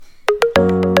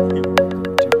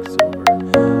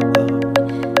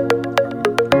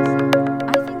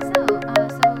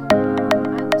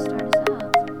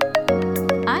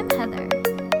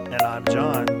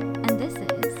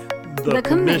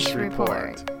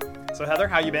So Heather,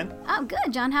 how you been? Oh,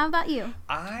 good, John. How about you?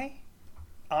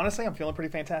 Honestly, I'm feeling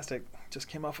pretty fantastic. Just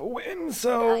came off a win,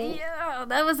 so... Yeah,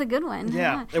 that was a good one.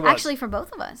 Yeah, it was. Actually, for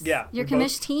both of us. Yeah. Your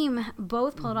Commish team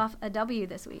both pulled off a W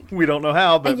this week. We don't know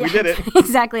how, but we did it.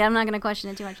 Exactly. I'm not going to question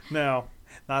it too much. No,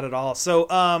 not at all. So,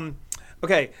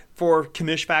 okay, for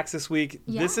Commish facts this week,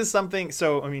 this is something...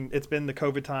 So, I mean, it's been the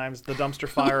COVID times, the dumpster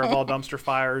fire of all dumpster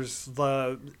fires,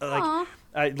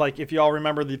 if you all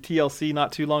remember the TLC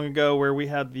not too long ago where we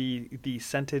had the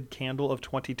scented candle of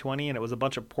 2020 and it was a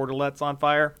bunch of portalettes on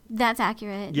fire. That's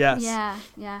accurate. Yes.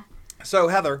 Yeah. So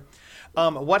Heather,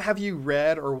 what have you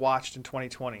read or watched in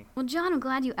 2020? Well, John, I'm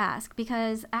glad you asked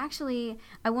because actually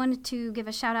I wanted to give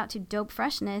a shout out to Dope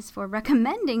Freshness for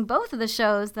recommending both of the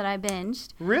shows that I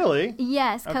binged. Really?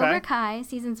 Yes. Okay. Cobra Kai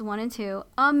seasons 1 and 2.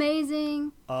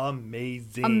 Amazing.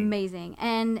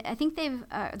 And I think they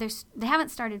haven't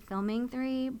started filming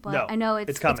 3, but no, I know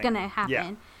it's going to happen.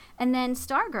 Yeah. And then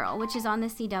Stargirl, which is on the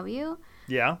CW.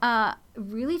 Yeah.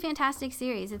 Really fantastic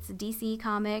series. It's a DC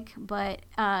comic, but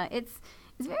it's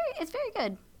very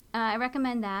good. I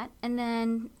recommend that. And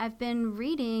then I've been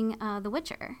reading The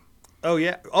Witcher. Oh,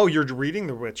 yeah. Oh, you're reading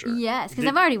The Witcher. Yes, because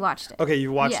I've already watched it. Okay,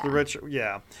 you watched The Witcher.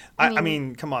 Yeah. I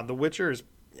mean, come on. The Witcher is...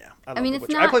 Yeah, I love The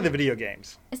Witcher. Not, I play the video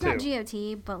games, It's not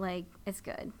GOT, but, it's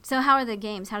good. So how are the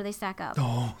games? How do they stack up?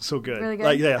 Oh, so good. Really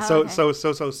good? So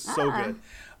good.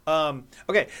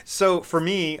 Okay, so for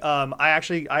me, I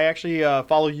actually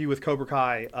follow you with Cobra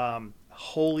Kai.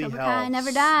 Holy Cobra hell. Kai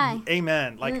never die.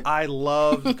 Amen. I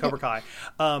love Cobra Kai.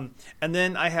 And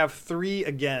then I have 3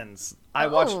 agains. I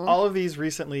watched all of these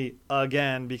recently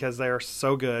again because they are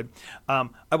so good. I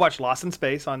watched Lost in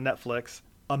Space on Netflix.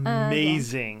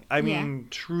 Amazing. I mean,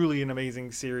 truly an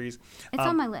amazing series. It's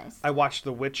on my list. I watched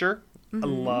The Witcher. I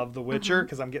love The Witcher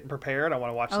because I'm getting prepared. I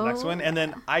want to watch the next one. And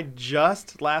then I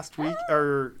just last week, I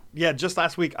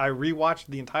rewatched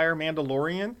the entire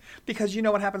Mandalorian because you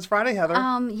know what happens Friday, Heather?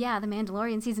 Yeah, The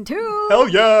Mandalorian season 2. Hell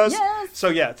yes. Yes.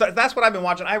 So that's what I've been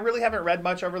watching. I really haven't read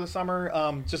much over the summer.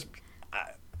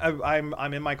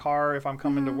 I'm in my car if I'm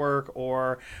coming to work,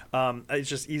 or it's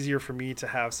just easier for me to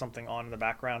have something on in the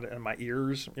background in my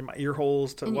ears, in my ear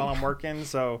holes while I'm working.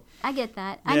 So I get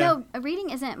that. Yeah. I know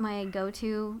reading isn't my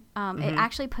go-to. It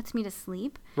actually puts me to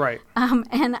sleep. Right.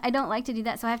 And I don't like to do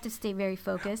that, so I have to stay very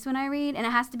focused when I read, and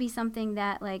it has to be something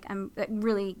that that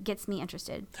really gets me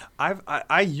interested.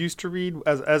 I used to read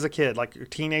as a kid, like a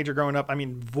teenager growing up. I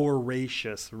mean,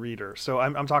 voracious reader. So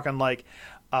I'm talking like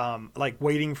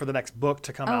waiting for the next book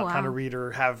to come out kind of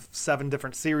reader, have 7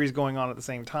 different series going on at the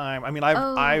same time. I mean,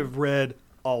 I've read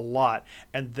a lot.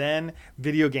 And then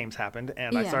video games happened,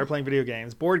 and I started playing video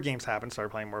games. Board games happened, started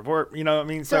playing more board, you know what I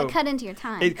mean? So it cut into your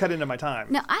time. It cut into my time.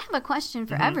 Now, I have a question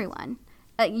for everyone.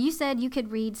 You said you could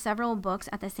read several books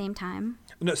at the same time.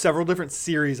 No, several different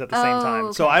series at the same time.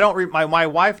 Okay. So I don't read. My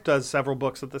wife does several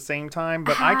books at the same time,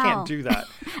 but I can't do that.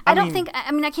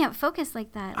 I can't focus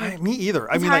like that. Me either.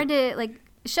 It's hard to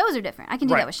shows are different. I can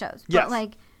do that with shows. Yes.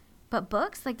 But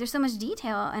books, there's so much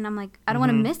detail, and I'm like, I don't want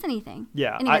to miss anything.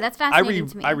 Yeah. Anyway, that's fascinating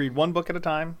to me. I read one book at a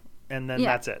time, and then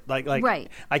that's it. Right.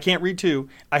 I can't read 2.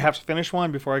 I have to finish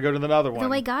one before I go to another one. The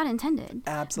way God intended.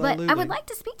 Absolutely. But I would like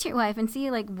to speak to your wife and see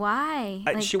why.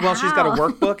 She's got a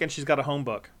workbook and she's got a home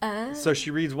book. So she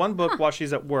reads one book while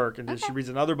she's at work, and then she reads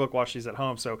another book while she's at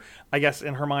home. So I guess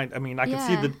in her mind, I mean, I can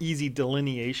see the easy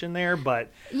delineation there,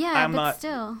 but I'm not.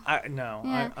 Still.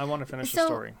 I want to finish the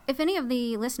story. If any of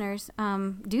the listeners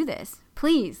do this,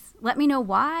 please let me know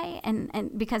why,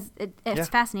 and because it's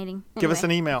fascinating. Anyway. Give us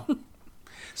an email.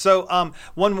 So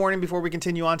one warning before we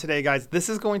continue on today, guys. This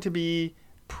is going to be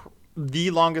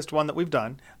the longest one that we've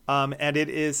done, and it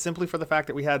is simply for the fact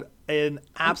that we had an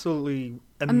absolutely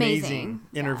amazing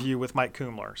interview with Mike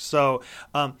Kumler. So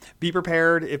be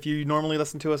prepared. If you normally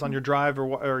listen to us on your drive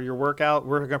or your workout,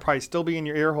 we're going to probably still be in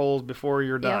your ear holes before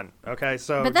you're done. Okay,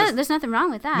 so but there's nothing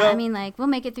wrong with that. No, I mean, we'll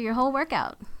make it through your whole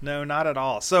workout. No, not at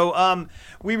all. So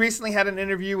we recently had an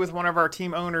interview with one of our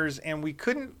team owners, and we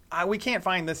can't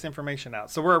find this information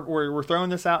out. So we're throwing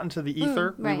this out into the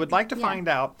ether. Right. We would like to find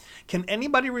out, can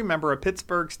anybody remember a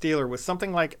Pittsburgh Steeler with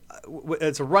something like,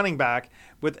 it's a running back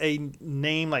with a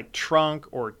name like Trunk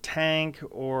or Tank,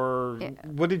 or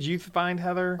what did you find,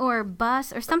 Heather? Or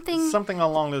Bus or something. Something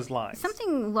along those lines.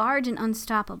 Something large and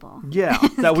unstoppable. Yeah.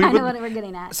 That's kind of what we're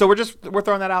getting at. So we're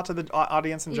throwing that out to the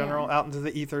audience in general, out into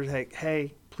the ether.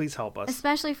 Hey, please help us.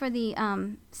 Especially for the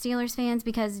Steelers fans,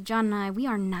 because John and I, we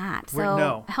are not.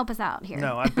 So help us out here.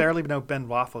 No, I barely know Ben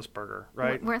Roethlisberger,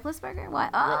 right? Worthlessberger? What?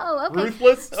 Oh, okay.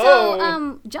 Ruthless?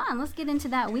 So, John, let's get into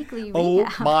that weekly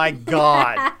recap. Oh, my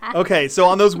God. Okay, so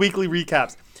on those weekly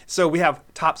recaps, so we have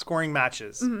top scoring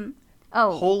matches. Mm-hmm.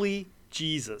 Oh. Holy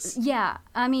Jesus. Yeah.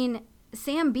 I mean,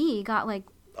 Sam B got like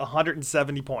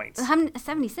 170 points.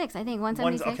 76, I think.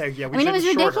 176. Okay, yeah. I mean, it was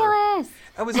ridiculous.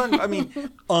 It was,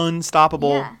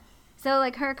 unstoppable. Yeah. So,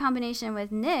 like, her combination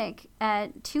with Nick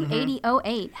at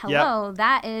 280.08. Hello.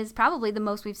 That is probably the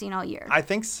most we've seen all year. I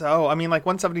think so. I mean, like,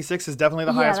 176 is definitely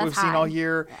the highest we've seen all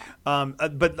year. Yeah.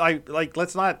 But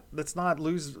let's not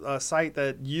lose sight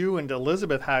that you and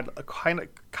Elizabeth had a kind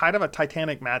of a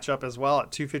titanic matchup as well at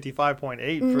 255.8 for your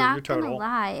total. Not gonna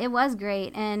lie, it was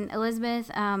great. And Elizabeth,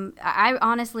 I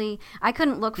honestly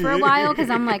couldn't look for a while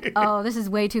because I'm like, oh, this is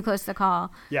way too close to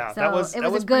call. Yeah, so it was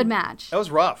a good match. That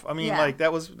was rough. I mean,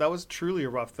 that was truly a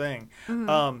rough thing.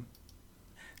 And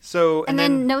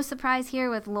then no surprise here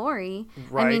with Lori.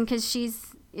 Right. I mean, because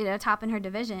she's top in her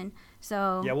division.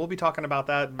 So yeah, we'll be talking about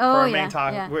that for our main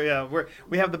talk. Yeah.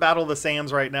 We have the Battle of the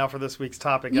Sams right now for this week's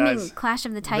topic, you guys. mean Clash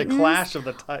of the Titans? The Clash of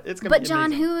the Titans. It's gonna be amazing. But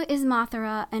John, who is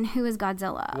Mothra and who is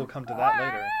Godzilla? We'll come to that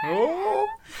later.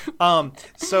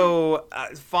 So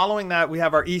following that, we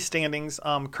have our East standings.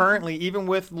 Currently, even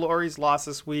with Lori's loss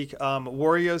this week,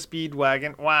 Wario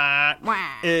Speedwagon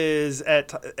is at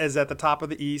the top of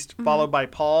the East, followed by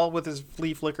Paul with his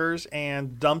Flea Flickers,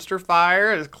 and Dumpster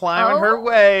Fire is climbing her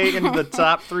way into the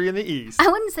top 3 in the East. I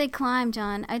wouldn't say climb,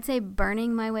 John. I'd say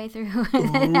burning my way through.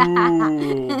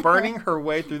 Ooh, burning her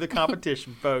way through the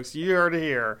competition, folks. You heard it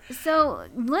here. So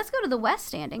let's go to the West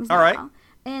standings now. All right.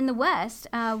 In the West,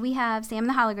 we have Sam and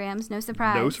the Holograms. No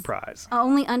surprise. No surprise.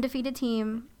 Only undefeated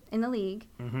team in the league.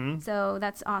 Mm-hmm. So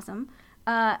that's awesome.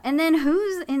 And then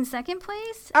who's in second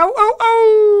place?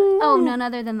 Oh, none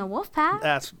other than the Wolfpack.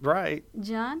 That's right.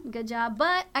 John, good job.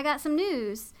 But I got some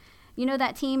news. You know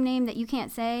that team name that you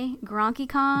can't say? Gronky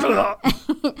Kong?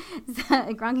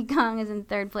 Gronky Kong is in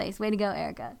third place. Way to go,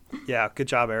 Erica. Yeah, good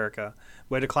job, Erica.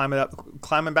 Way to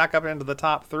climbing back up into the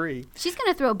top 3. She's going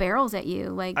to throw barrels at you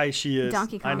like she is.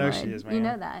 Donkey Kong I know would. she is, man. You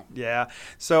know that. Yeah.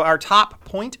 So our top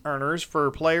point earners for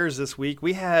players this week,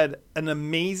 we had an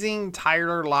amazing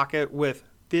Tyler Lockett with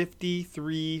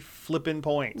 53 flipping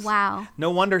points. Wow.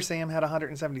 No wonder Sam had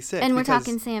 176. And we're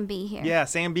talking Sam B here. Yeah,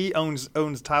 Sam B owns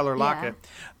Tyler Lockett.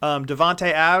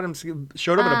 Devontae Adams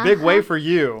showed up in a big way for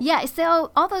you. Yeah,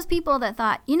 so all those people that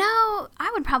thought,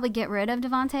 I would probably get rid of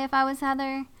Devontae if I was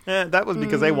Heather. That was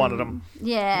because they wanted him.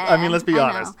 Yeah. I mean, let's be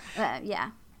honest.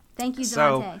 Yeah. Thank you, Devontae.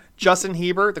 So Justin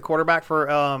Hebert, the quarterback for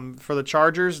the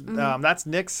Chargers, that's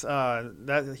Nick's.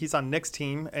 He's on Nick's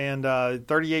team, and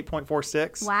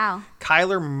 38.46. Wow.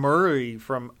 Kyler Murray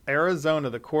from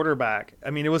Arizona, the quarterback. I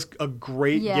mean, it was a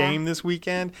great game this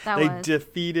weekend. They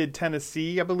defeated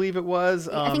Tennessee, I believe it was.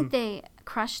 I think they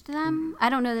crushed them. I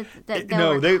don't know that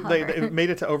they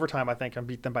made it to overtime, I think, and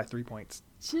beat them by 3 points.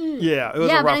 Yeah, it was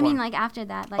a rough but I mean, one. like after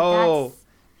that,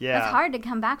 Yeah. That's hard to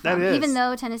come back from, That is. even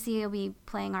though Tennessee will be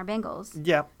playing our Bengals.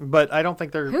 Yeah, but I don't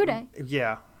think they're. Who dey?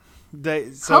 Yeah.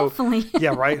 Hopefully.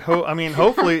 Yeah, right.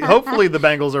 Hopefully the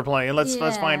Bengals are playing. Let's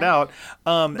find out.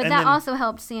 But that also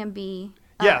helped Sam B.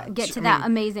 Get to that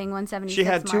amazing 176. She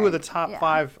had 2 mark. of the top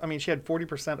 5. I mean, she had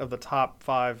 40% of the top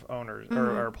 5 owners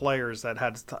or players that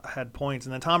had points.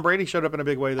 And then Tom Brady showed up in a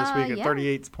big way this week at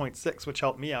 38.6, which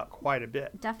helped me out quite a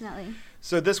bit. Definitely.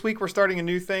 So this week we're starting a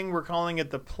new thing. We're calling it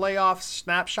the Playoff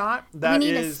Snapshot. We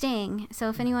need a sting. So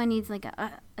if anyone needs like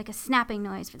a snapping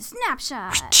noise for the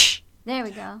snapshot. There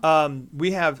we go.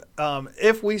 We have,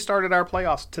 if we started our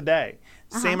playoffs today,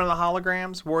 Sam and the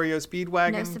Holograms, Wario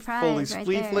Speedwagon, Foley's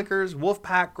Flea Flickers,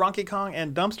 Wolfpack, Gronky Kong,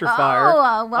 and Dumpster Fire.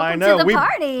 Welcome to the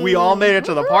party. We all made it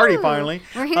to the party finally.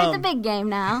 We're here at the big game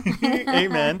now.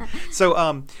 Amen.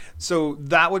 So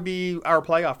that would be our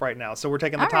playoff right now. So we're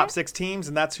taking the top 6 teams,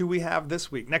 and that's who we have this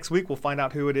week. Next week we'll find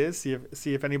out who it is.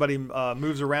 See if anybody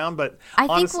moves around. But I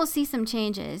think we'll see some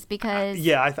changes because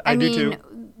I do too.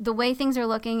 The way things are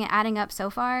looking, adding up so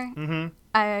far. Mm-hmm.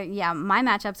 My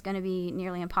matchup's going to be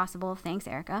nearly impossible. Thanks,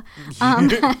 Erica.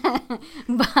 But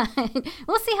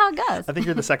we'll see how it goes. I think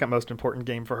you're the second most important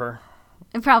game for her.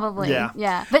 Probably.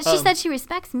 Yeah. But she said she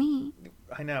respects me.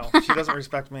 I know. She doesn't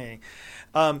respect me.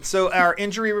 So our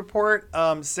injury report,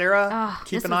 Sarah,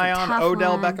 keep an eye on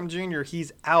Odell Beckham Jr.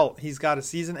 He's out. He's got a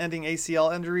season-ending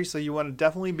ACL injury, so you want to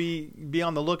definitely be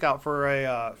on the lookout for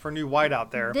a new wide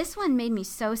out there. This one made me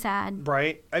so sad.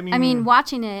 Right? I mean,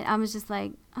 watching it, I was just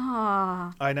like,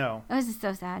 oh. I know. It was just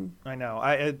so sad. I know.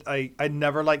 I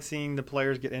never like seeing the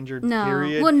players get injured, no.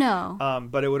 period. Well, no.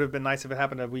 But it would have been nice if it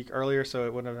happened a week earlier, so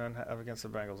it wouldn't have been against the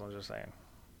Bengals. I'm just saying.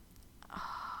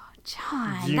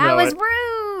 John, that was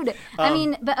rude. But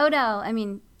Odell,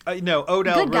 No,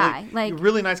 Odell, good guy,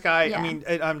 really nice guy. Yeah. I mean,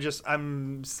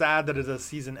 I'm sad that it's a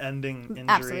season-ending injury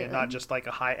Absolutely. and not just like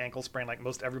a high ankle sprain like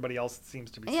most everybody else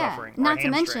seems to be Yeah, suffering. Or not a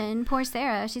to hamstring. mention poor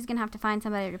Sarah. She's gonna have to find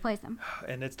somebody to replace him.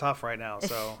 And it's tough right now.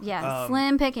 So yeah,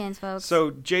 slim pickings, folks.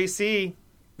 So JC,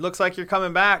 looks like you're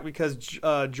coming back because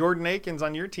Jordan Akins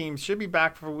on your team should be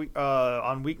back for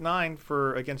on week 9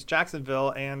 against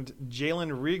Jacksonville, and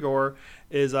Jalen Rigor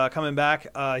is coming back.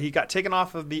 He got taken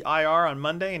off of the IR on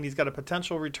Monday, and he's got a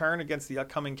potential return against the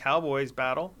upcoming Cowboys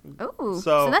battle. Oh,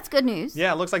 so that's good news.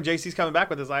 Yeah, it looks like JC's coming back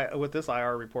with this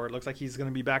IR report. It looks like he's going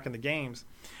to be back in the games.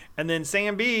 And then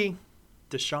Sam B,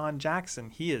 Deshaun Jackson,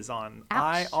 he is on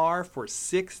IR for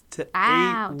 6 to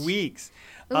 8 weeks.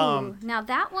 Ooh, now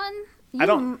that one...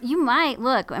 You might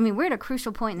look. I mean, we're at a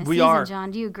crucial point in the season,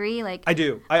 John. Do you agree? Like, I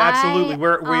do. I absolutely.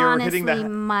 We're hitting that.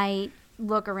 Might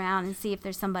look around and see if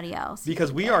there's somebody else.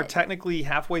 Because we are technically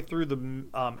halfway through the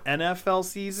NFL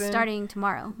season. Starting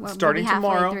tomorrow.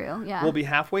 We'll be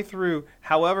halfway through.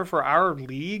 However, for our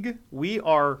league, we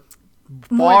are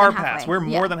far past. We're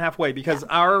more than halfway because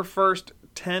our first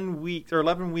 10 weeks or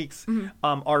 11 weeks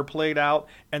are played out,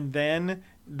 and then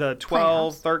the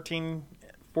 12, 13.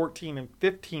 14 and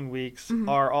 15 weeks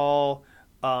are all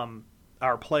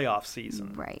our playoff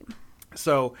season. Right.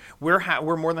 So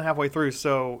we're more than halfway through.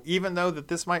 So even though that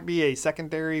this might be a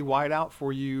secondary wideout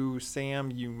for you,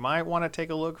 Sam, you might want to take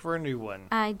a look for a new one.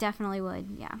 I definitely would,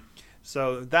 yeah.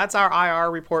 So that's our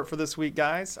IR report for this week,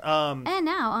 guys. And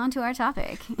now on to our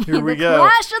topic. Here we go. The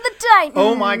Clash of the Titans.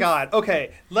 Oh, my God.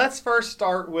 Okay, let's first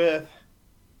start with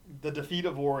the defeat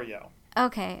of Wario.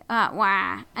 Okay,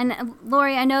 wow. And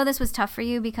Lori, I know this was tough for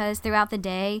you because throughout the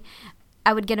day,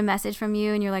 I would get a message from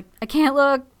you and you're like, I can't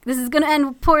look. This is going to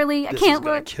end poorly. I can't look. This is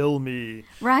going to kill me.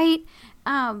 Right?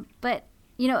 But,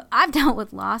 you know, I've dealt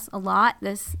with loss a lot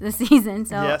this season,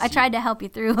 so yes, I tried to help you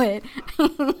through it.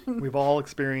 We've all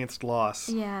experienced loss.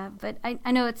 Yeah, but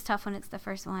I know it's tough when it's the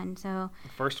first one. So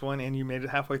first one, and you made it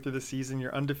halfway through the season.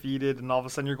 You're undefeated, and all of a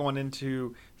sudden you're going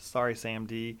into, sorry, Sam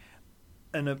D.,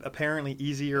 an apparently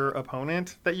easier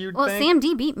opponent that you'd think? Well, Sam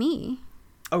D beat me.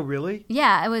 Oh, really?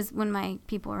 Yeah, it was when my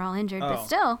people were all injured, but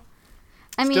still.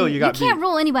 I mean, you can't beat.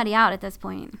 rule anybody out at this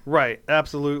point. Right,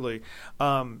 absolutely.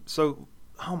 So,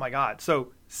 oh my God.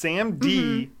 So, Sam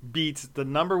D beats the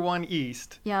number 1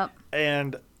 East. Yep.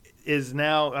 And is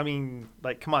now, I mean,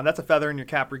 like, come on, that's a feather in your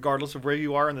cap regardless of where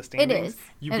you are in the standings. It is.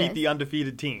 You beat the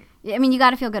undefeated team. I mean, you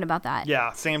got to feel good about that.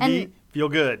 Yeah, Sam D, feel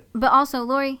good. But also,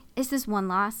 Lori, it's just one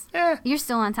loss. Yeah. You're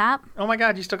still on top. Oh my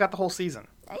God, you still got the whole season.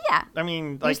 Yeah. I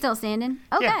mean, like, you're still standing.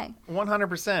 Okay. Yeah,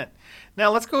 100%.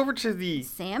 Now let's go over to the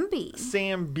Sam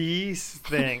B's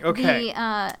thing. Okay.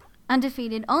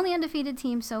 The only undefeated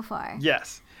team so far.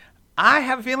 Yes. I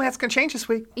have a feeling that's going to change this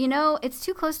week. You know, it's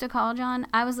too close to call, John.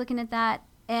 I was looking at that.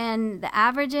 And the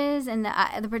averages and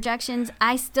the projections,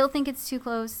 I still think it's too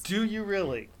close. Do you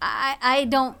really? I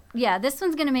don't. Yeah, this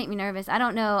one's going to make me nervous. I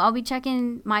don't know. I'll be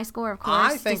checking my score, of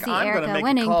course, I think to see I'm Erica gonna make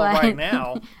winning. A call but right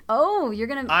now. Oh, you're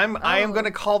going to. I am going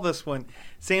to call this one.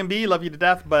 Sam B, love you to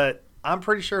death, but I'm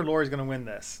pretty sure Lori's going to win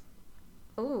this.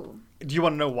 Ooh. Do you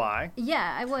want to know why?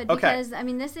 Yeah, I would. Because, I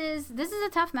mean, this is a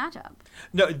tough matchup.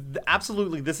 No,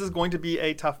 absolutely. This is going to be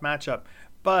a tough matchup.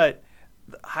 But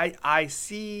I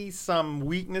see some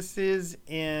weaknesses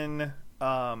in,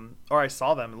 or I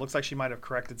saw them. It looks like she might have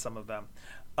corrected some of them.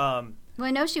 Well,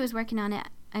 I know she was working on it.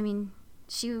 I mean,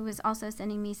 she was also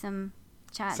sending me some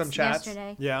chats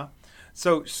yesterday. Yeah.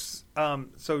 So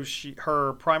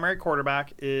her primary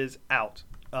quarterback is out,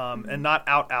 and not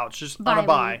out, just on a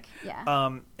bye.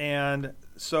 Yeah. And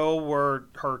so were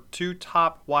her 2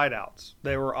 top wideouts.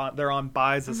 They're on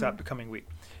buys this upcoming week.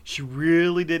 She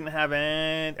really didn't have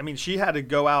any. I mean, she had to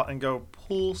go out and go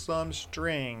pull some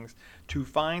strings to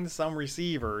find some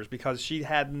receivers because she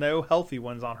had no healthy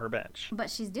ones on her bench. But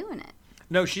she's doing it.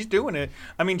 No, she's doing it.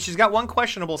 I mean, she's got one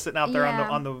questionable sitting out there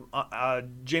on the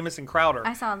Jamison Crowder.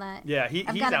 I saw that. Yeah, he's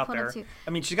out there. I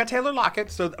mean, she's got Taylor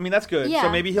Lockett, so I mean that's good. Yeah, so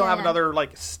maybe he'll have another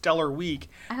like stellar week.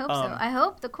 I hope so. I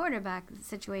hope the quarterback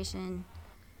situation.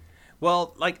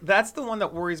 Well, like that's the one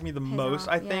that worries me the most,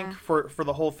 I think, for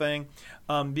the whole thing,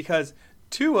 because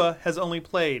Tua has only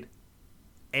played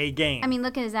a game. I mean,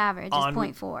 look at his average; it's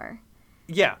 0.4.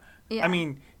 Yeah, I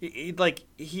mean, he's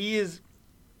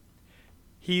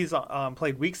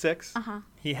played week 6.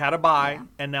 He had a bye,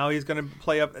 and now he's going to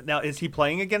play up. Now, is he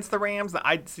playing against the Rams?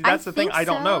 That's the thing. I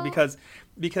don't know because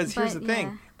here's the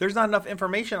thing: there's not enough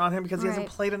information on him because he hasn't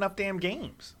played enough damn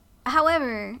games.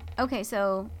 However, okay,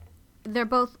 so. They're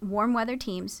both warm weather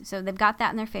teams, so they've got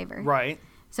that in their favor. Right.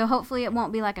 So hopefully it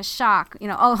won't be like a shock,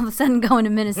 all of a sudden going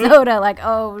to Minnesota, like,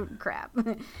 oh, crap.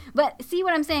 But see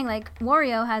what I'm saying? Like,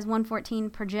 Wario has 114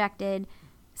 projected.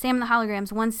 Sam and the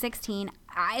Holograms 116.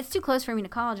 It's too close for me to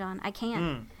call, John. I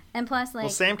can't. And plus, like, well,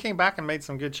 Sam came back and made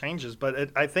some good changes,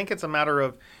 but I think it's a matter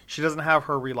of she doesn't have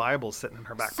her reliables sitting in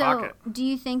her back pocket. So, do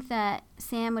you think that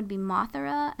Sam would be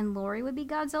Mothra and Lori would be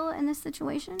Godzilla in this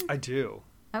situation? I do.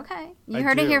 Okay, you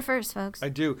heard it here first, folks. I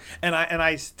do, and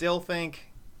I still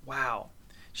think, wow,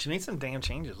 she made some damn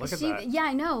changes. Look at that. Yeah,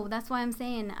 I know. That's why I'm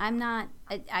saying I'm not.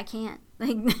 I can't.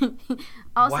 Like,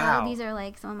 also, wow. These are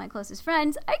like some of my closest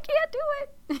friends. I can't do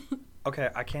it. Okay,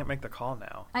 I can't make the call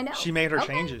now. I know. She made her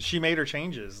changes. She made her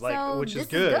changes, like, so which is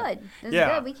good. This is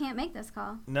good. We can't make this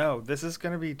call. No, this is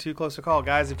going to be too close to call.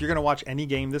 Guys, if you're going to watch any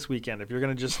game this weekend, if you're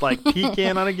going to just, like, peek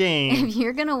in on a game. If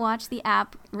you're going to watch the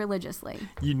app religiously.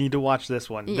 You need to watch this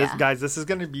one. Yeah. This is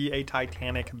going to be a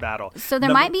titanic battle. So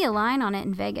there might be a line on it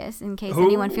in Vegas in case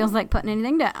anyone feels like putting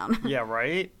anything down. Yeah,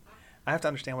 right? I have to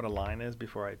understand what a line is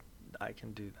before I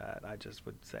can do that. I just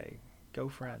would say, go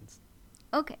Friends.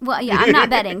 Okay. Well, yeah, I'm not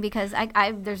betting because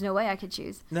I there's no way I could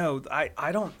choose. No,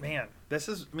 I don't, man. This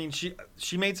is, I mean, she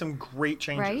made some great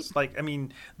changes. Right? Like, I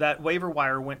mean, that waiver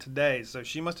wire went today, so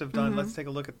she must have done, let's take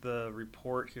a look at the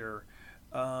report here.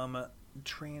 Nope.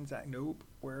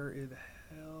 Where is the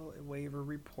hell waiver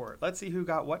report? Let's see who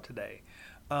got what today.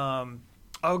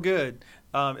 Oh, good.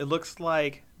 It looks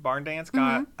like Barn Dance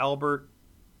got Albert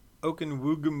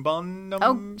Okunwugumbunum.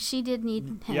 Oh, she did need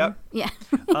him. Yep.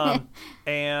 Yeah.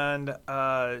 And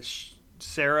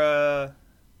Sarah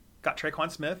got Traquan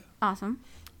Smith. Awesome.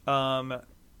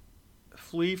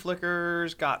 Flea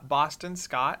Flickers got Boston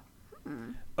Scott.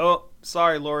 Oh,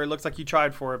 sorry, Lori. Looks like you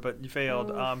tried for it, but you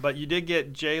failed. But you did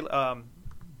get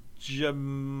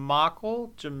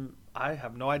Jamackle. I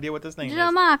have no idea what this name is.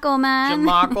 Jamackle, man.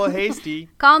 Jamackle Hasty.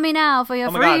 Call me now for your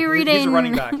free reading. He's a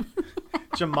running back.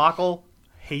 Jamackle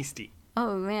Hasty.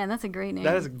 Oh, man, that's a great name.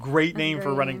 That is a great name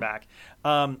for running back.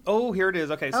 Here it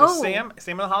is. Okay, so Sam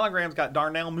and the Holograms got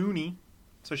Darnell Mooney.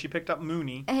 So she picked up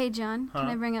Mooney. Hey, John, can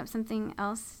I bring up something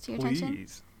else to your attention?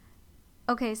 Please.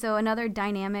 Okay, so another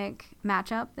dynamic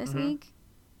matchup this week.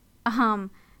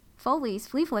 Foley's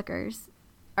Flea Flickers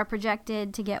are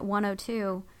projected to get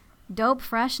 102. Dope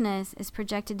Freshness is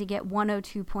projected to get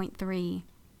 102.3.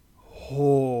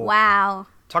 Oh. Wow.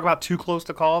 Talk about too close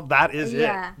to call. That is it.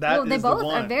 That they is both the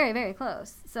one. are very, very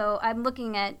close. So I'm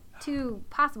looking at two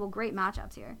possible great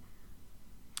matchups here.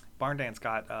 Barn Dance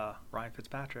got Ryan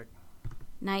Fitzpatrick.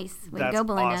 Nice. Way That's to go,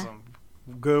 Belinda. Awesome.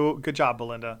 Good job,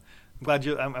 Belinda.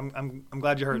 I'm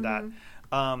glad you heard that.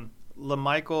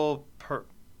 LaMichael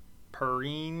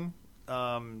Perrine,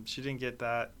 she didn't get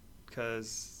that because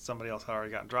somebody else had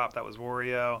already gotten dropped. That was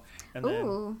Wario. And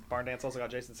then Barn Dance also got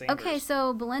Jason Sanders. Okay,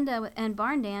 so Belinda and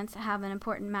Barn Dance have an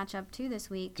important matchup too this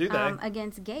week. Do they?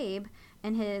 Against Gabe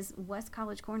and his West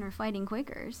College Corner Fighting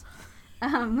Quakers.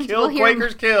 Kill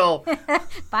Quakers, kill.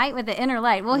 Fight with the inner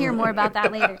light. We'll hear more about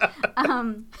that later.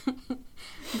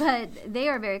 But they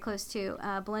are very close too.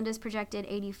 Belinda's projected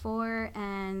 84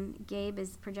 and Gabe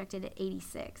is projected at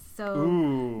 86.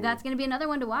 So that's going to be another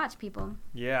one to watch, people.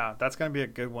 Yeah, that's going to be a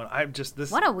good one.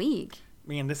 What a week.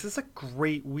 Man, this is a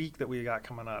great week that we got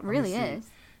coming up. Really is.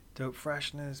 Dope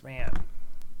Freshness, man.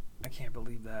 I can't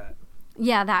believe that.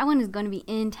 Yeah, that one is going to be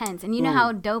intense. And you know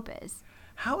how Dope is.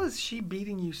 How is she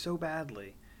beating you so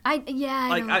badly? I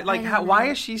don't know. Why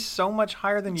is she so much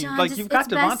higher than you? John, Like, you've got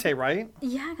Devontae, right?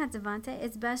 Yeah, I got Devontae.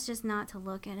 It's best just not to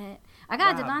look at it. I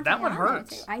got Devontae. That one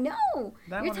hurts. I know.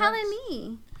 You're telling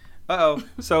me.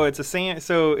 So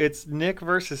it's Nick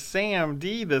versus Sam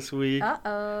D this week.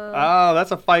 Oh,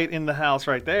 that's a fight in the house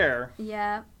right there.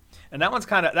 Yeah. And that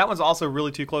one's also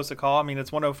really too close to call. I mean,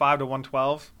 it's 105 to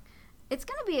 112. It's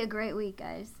going to be a great week,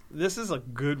 guys. This is a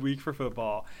good week for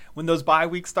football. When those bye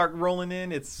weeks start rolling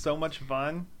in, it's so much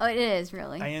fun. Oh, it is,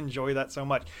 really. I enjoy that so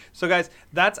much. So, guys,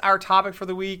 that's our topic for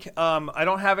the week. I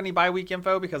don't have any bye week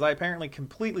info because I apparently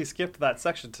completely skipped that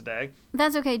section today.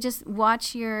 That's okay. Just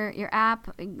watch your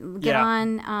app, get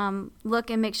on, look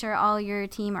and make sure all your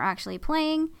team are actually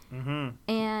playing.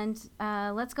 And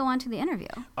let's go on to the interview.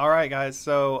 All right, guys.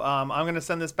 So I'm going to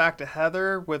send this back to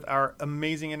Heather with our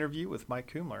amazing interview with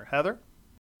Mike Kumler. Heather?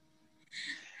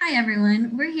 Hi,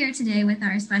 everyone. We're here today with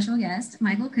our special guest,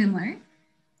 Michael Kumler.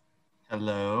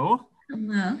 Hello.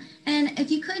 Hello. And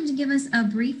if you could give us a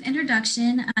brief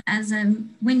introduction as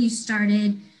when you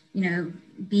started,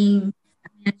 being a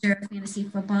manager of fantasy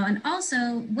football, and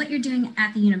also what you're doing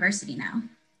at the university now.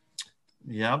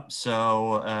 Yep.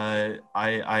 So I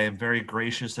am very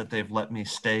gracious that they've let me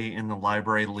stay in the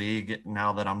library league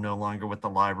now that I'm no longer with the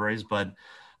libraries, but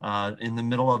in the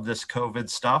middle of this COVID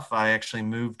stuff, I actually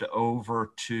moved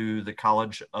over to the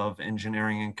College of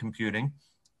Engineering and Computing.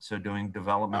 So doing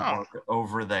development work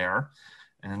over there.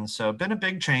 And so been a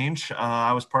big change.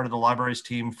 I was part of the libraries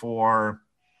team for,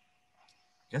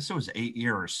 I guess it was 8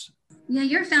 years. Yeah,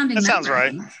 you're a founding That member. sounds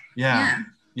right. Yeah.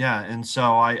 And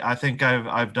so I think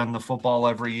I've done the football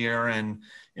every year, and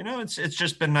it's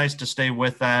just been nice to stay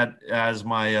with that as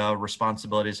my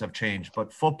responsibilities have changed.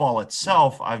 But football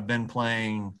itself, I've been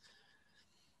playing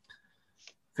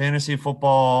fantasy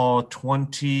football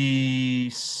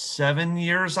 27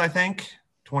 years, I think.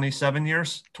 27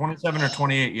 years, 27 or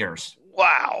 28 years.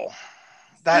 Wow.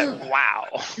 Wow.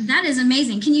 That is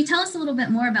amazing. Can you tell us a little bit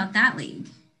more about that league?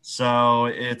 So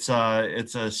it's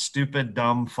a stupid,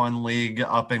 dumb, fun league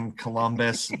up in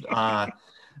Columbus.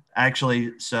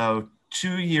 Actually, so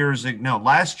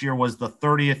last year was the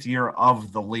 30th year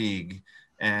of the league,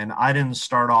 and I didn't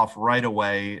start off right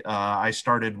away. I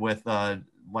started with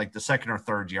like the second or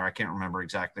third year. I can't remember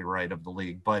exactly right of the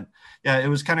league, but yeah, it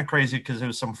was kind of crazy because it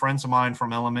was some friends of mine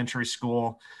from elementary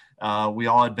school. We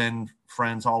all had been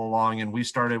friends all along, and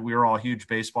we were all huge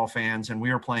baseball fans, and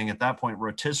we were playing at that point.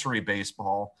 Rotisserie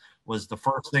baseball was the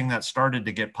first thing that started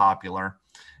to get popular.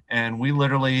 And we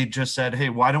literally just said, hey,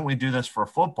 why don't we do this for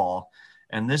football?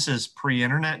 And this is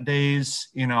pre-internet days.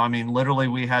 Literally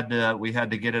we had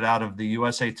to get it out of the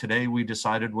USA Today. We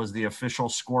decided was the official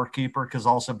scorekeeper, because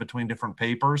also between different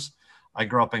papers, I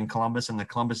grew up in Columbus, and the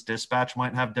Columbus Dispatch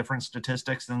might have different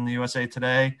statistics than the USA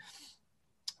Today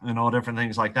and all different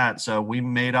things like that. So we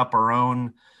made up our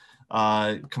own,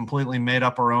 completely made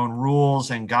up our own rules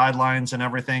and guidelines and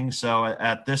everything. So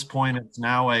at this point, it's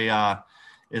now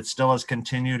it still has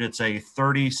continued. It's a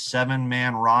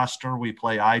 37-man roster. We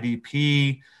play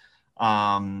IDP.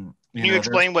 Can you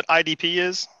explain what IDP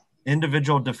is?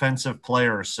 Individual defensive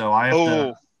players. So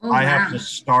I have to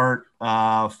start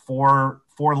four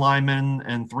linemen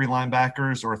and 3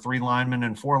 linebackers, or 3 linemen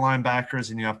and 4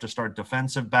 linebackers, and you have to start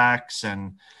defensive backs.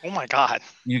 And oh my God,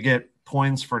 you get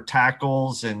points for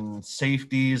tackles and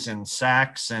safeties and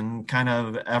sacks and kind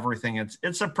of everything.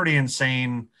 It's a pretty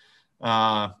insane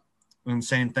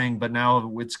thing, but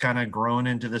now it's kind of grown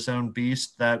into this own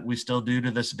beast that we still do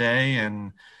to this day,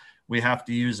 and we have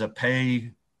to use a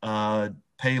pay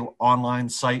online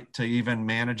site to even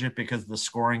manage it, because the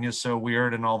scoring is so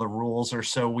weird and all the rules are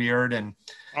so weird. And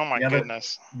oh my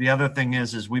goodness, the other thing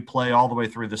is we play all the way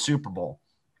through the Super Bowl.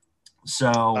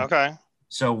 So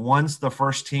once the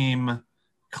first team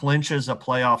clinches a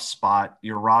playoff spot,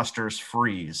 your rosters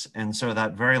freeze. And so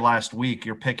that very last week,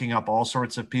 you're picking up all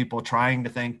sorts of people trying to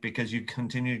think, because you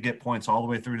continue to get points all the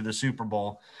way through to the Super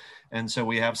Bowl. And so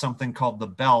we have something called the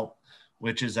belt,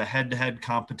 which is a head-to-head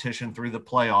competition through the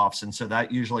playoffs. And so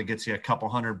that usually gets you a couple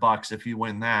 $100 if you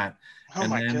win that.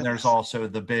 And then there's also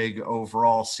the big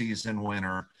overall season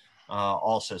winner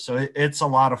also. So it's a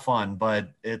lot of fun,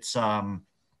 but it's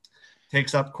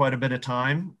takes up quite a bit of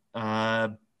time.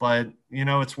 But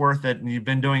it's worth it. And you've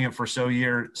been doing it for so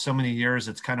many years.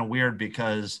 It's kind of weird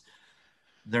because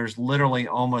there's literally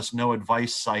almost no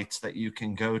advice sites that you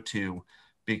can go to,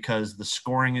 because the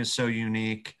scoring is so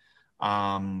unique.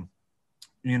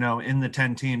 In the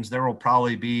 10 teams, there will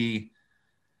probably be,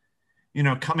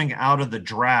 coming out of the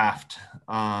draft,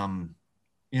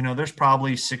 there's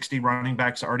probably 60 running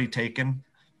backs already taken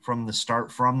from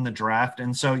the draft.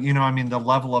 And so, the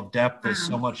level of depth is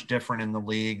so much different in the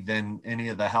league than any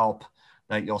of the help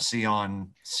that you'll see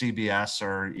on CBS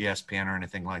or ESPN or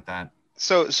anything like that.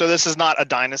 So this is not a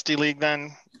dynasty league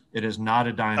then? It is not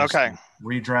a dynasty. Okay.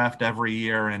 Redraft every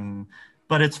year.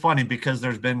 But it's funny because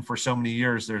there's been for so many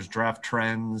years, there's draft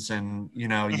trends, and, you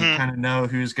kind of know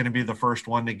who's going to be the first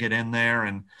one to get in there.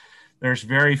 And there's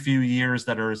very few years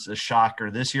that are a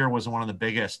shocker. This year was one of the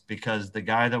biggest, because the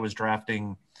guy that was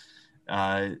drafting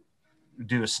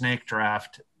do a snake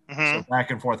draft. So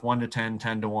back and forth, 1 to 10,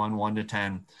 10 to 1, 1 to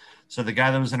 10. So the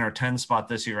guy that was in our 10 spot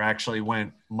this year actually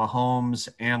went Mahomes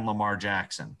and Lamar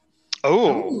Jackson.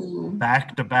 Oh,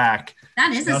 back to back.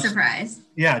 That is a surprise.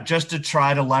 Yeah, just to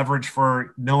try to leverage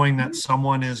for knowing that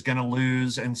someone is going to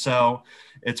lose. And so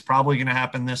it's probably going to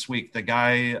happen this week. The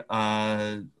guy,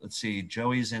 let's see,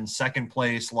 Joey's in second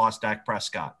place, lost Dak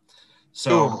Prescott.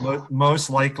 So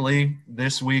most likely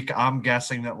this week, I'm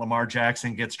guessing that Lamar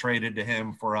Jackson gets traded to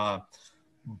him for a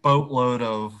boatload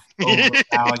of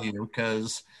overvalue,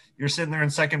 because you're sitting there in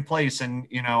second place, and,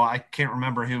 I can't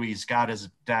remember who he's got as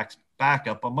Dak's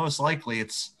backup, but most likely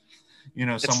it's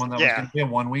someone that was going to be a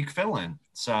 1 week fill-in.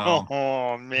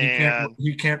 So man,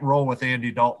 you can't roll with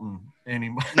Andy Dalton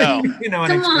anymore. No.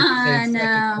 Come on,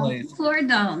 no. Poor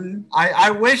Dalton.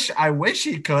 I wish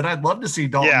he could. I'd love to see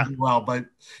Dalton do well, but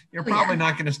you're probably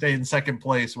not going to stay in second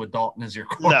place with Dalton as your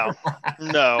quarterback.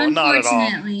 No, not at all.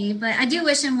 Unfortunately, but I do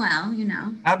wish him well.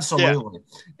 Absolutely.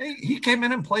 Yeah. He came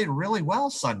in and played really well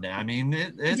Sunday. I mean,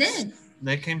 he did.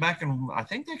 they came back and I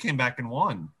think they came back and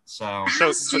won. So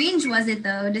how strange was it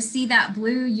though to see that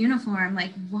blue uniform?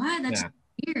 Like, what? That's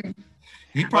weird.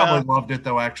 He probably loved it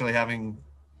though, actually having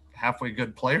halfway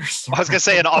good players. I was gonna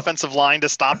say an offensive line to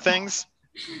stop things.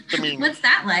 I mean, what's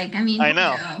that like? I mean, I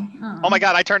know. Oh my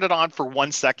God, I turned it on for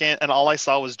 1 second, and all I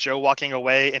saw was Joe walking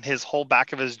away, and his whole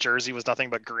back of his jersey was nothing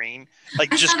but green, like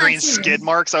just green skid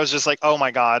marks. I was just like, oh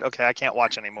my God, okay, I can't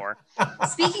watch anymore.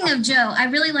 Speaking of Joe, I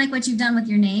really like what you've done with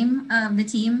your name of the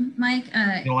team, Mike.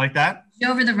 You like that?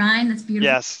 Joe Over the Rhine. That's beautiful.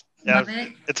 Yes, love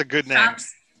it. It's a good name.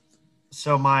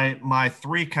 So my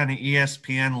three kind of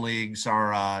ESPN leagues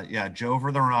are Joe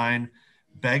Over the Rhine,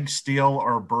 Beg, Steal,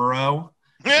 or Burrow.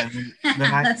 And then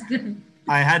That's good.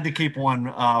 I had to keep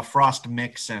one, Frost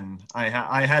Mixon.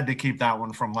 I had to keep that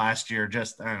one from last year.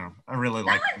 Just I don't know. I really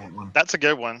like that one. That's a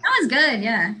good one. That was good.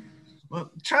 Yeah. Well,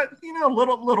 try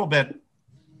little bit,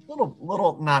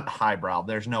 not highbrow.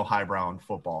 There's no highbrow in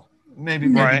football.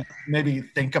 Maybe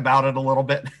think about it a little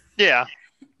bit. Yeah.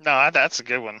 No, that's a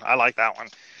good one. I like that one.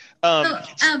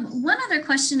 One other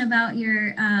question about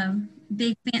your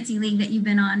big fancy league that you've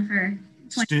been on for.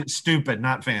 Stupid,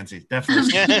 not fancy.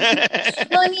 Definitely.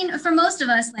 Well, I mean, for most of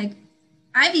us, like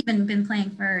I've even been playing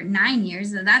for 9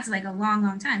 years. So that's like a long,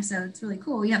 long time. So it's really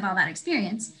cool. You have all that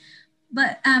experience.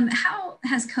 But how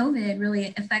has COVID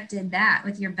really affected that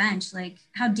with your bench? Like,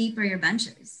 how deep are your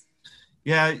benches?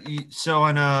 Yeah. So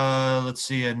on a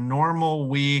normal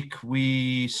week,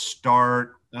 we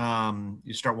start.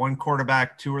 You start one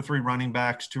quarterback, 2 or 3 running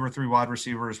backs, 2 or 3 wide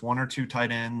receivers, 1 or 2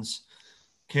 tight ends.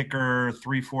 Kicker,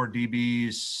 3-4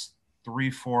 DBs,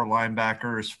 3-4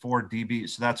 linebackers, 4 DBs.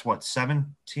 So that's what,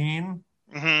 17?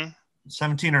 Mm-hmm.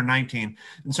 17 or 19.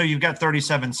 And so you've got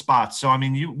 37 spots. So, I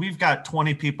mean, we've got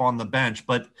 20 people on the bench,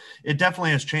 but it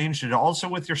definitely has changed it also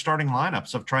with your starting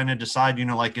lineups of trying to decide,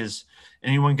 is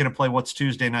anyone going to play what's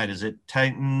Tuesday night? Is it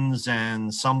Titans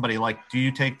and somebody do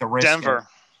you take the risk Denver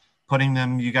putting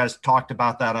them? You guys talked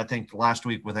about that, I think last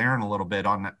week with Aaron a little bit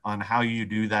on how you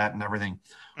do that and everything.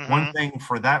 Mm-hmm. One thing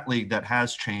for that league that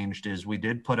has changed is we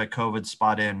did put a COVID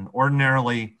spot in.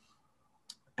 Ordinarily,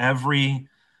 every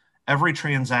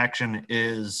transaction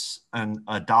is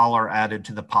a dollar added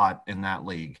to the pot in that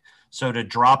league. So to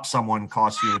drop someone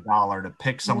costs you $1, to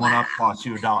pick someone up costs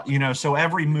you $1. So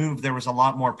every move there was a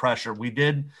lot more pressure. We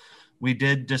did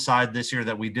decide this year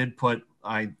that we did put.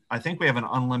 I think we have an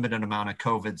unlimited amount of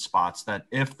COVID spots that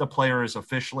if the player is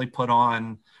officially put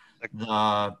on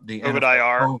the COVID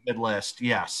IR COVID list,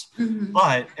 yes. Mm-hmm.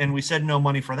 And we said no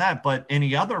money for that, but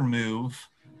any other move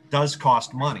does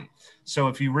cost money. So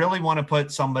if you really want to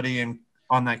put somebody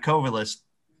on that COVID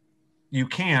you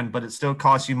can, but it still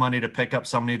costs you money to pick up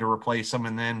somebody to replace them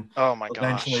and then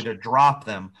eventually to drop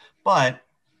them. But,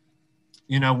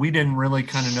 we didn't really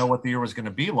kind of know what the year was going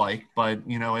to be like. But,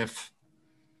 if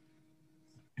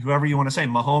whoever you want to say,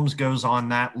 Mahomes goes on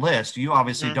that list, you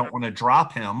obviously don't want to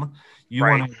drop him. You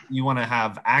want to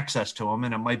have access to him,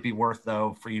 and it might be worth,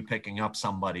 though, for you picking up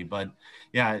somebody. But,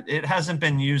 yeah, it hasn't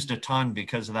been used a ton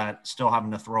because of that still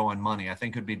having to throw in money. I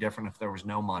think it would be different if there was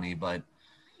no money, but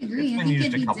I agree. it's been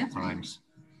used a couple times.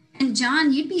 And,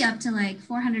 John, you'd be up to like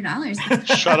 $400.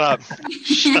 Shut up.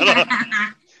 Shut up.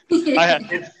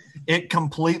 It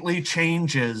completely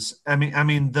changes. I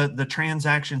mean the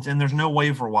transactions, and there's no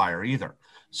waiver wire either.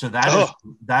 So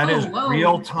that is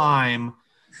real time.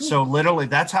 So literally,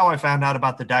 that's how I found out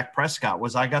about the Dak Prescott.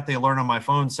 Was I got the alert on my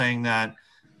phone saying that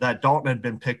Dalton had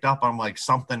been picked up. I'm like,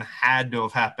 something had to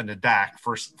have happened to Dak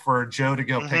for Joe to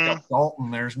go pick up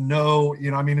Dalton. There's no,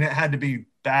 it had to be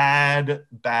bad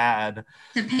to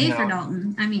pay for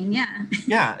Dalton. I mean, yeah.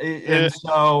 Yeah, and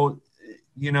so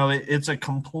it's a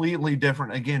completely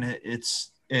different. Again,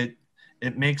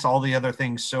 it makes all the other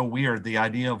things so weird. The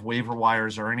idea of waiver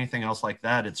wires or anything else like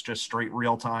that, it's just straight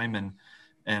real time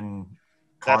and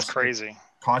that's crazy.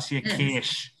 Cost you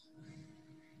cash.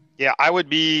 Yeah, I would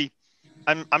be.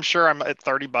 I'm sure I'm at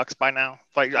 $30 by now.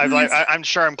 I'm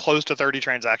sure I'm close to 30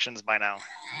 transactions by now.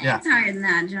 Yeah, it's higher than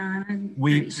that, John.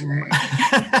 Sure.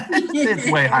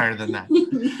 It's way higher than that.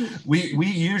 We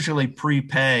usually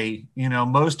prepay.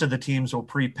 Most of the teams will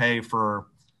prepay for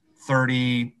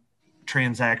 30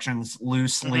 transactions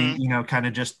loosely. Kind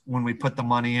of just when we put the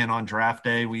money in on draft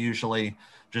day, we usually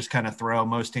just kind of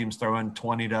most teams throw in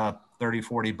 $20 to $30,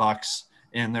 $40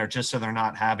 in there just so they're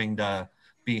not having to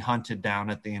be hunted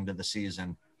down at the end of the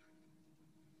season.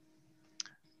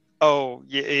 Oh,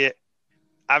 yeah.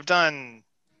 I've done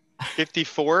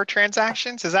 54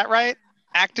 transactions. Is that right?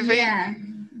 Activate? Yeah.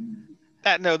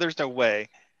 No, there's no way.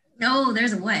 No,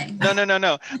 there's a way.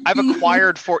 No. I've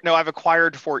acquired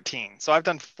 14. So I've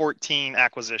done 14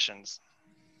 acquisitions.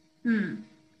 And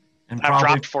And I've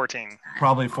dropped 14.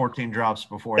 Probably 14 drops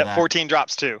before that. 14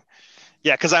 drops too.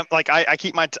 Yeah, because I'm like I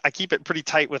keep it pretty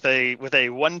tight with a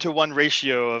 1-to-1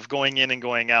 ratio of going in and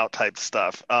going out type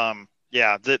stuff.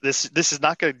 Yeah, this is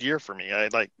not a good year for me.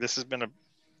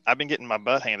 I've been getting my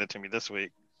butt handed to me this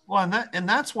week. Well, and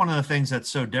that's one of the things that's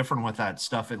so different with that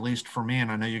stuff, at least for me.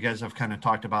 And I know you guys have kind of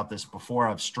talked about this before,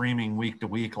 of streaming week to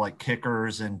week, like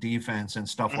kickers and defense and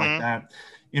stuff like that.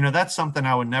 That's something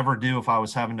I would never do if I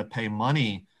was having to pay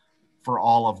money for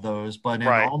all of those. But in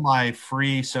all my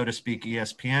free, so to speak,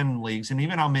 ESPN leagues, and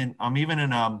even I'm even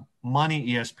in a money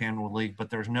ESPN league, but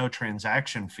there's no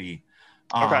transaction fee.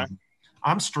 Okay.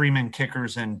 I'm streaming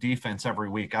kickers and defense every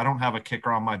week. I don't have a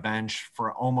kicker on my bench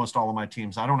for almost all of my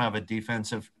teams. I don't have a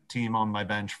defensive team on my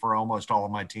bench for almost all of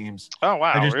my teams. Oh,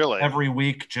 wow. Really? Every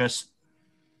week, just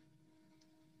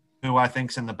who I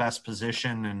think's in the best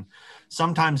position. And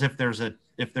sometimes if there's a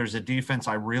defense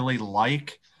I really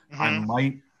like, I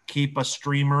might keep a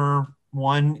streamer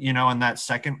one, and that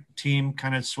second team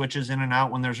kind of switches in and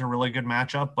out when there's a really good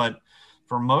matchup. But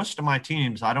for most of my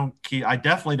teams, I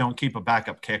definitely don't keep a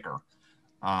backup kicker.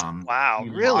 Wow,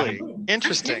 really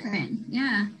interesting.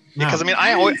 Yeah, because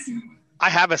I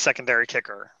have a secondary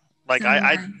kicker. Like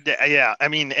yeah. I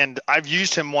mean, and I've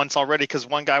used him once already because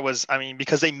one guy was,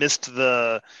 because they missed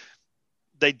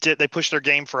they pushed their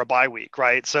game for a bye week,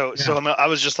 right? So I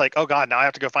was just like, oh God, now I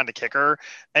have to go find a kicker,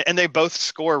 and they both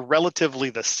score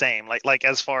relatively the same, like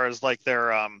as far as like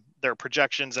their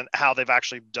projections and how they've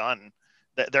actually done.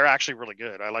 They're actually really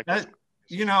good. I like that.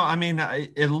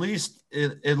 At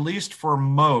least for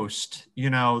most,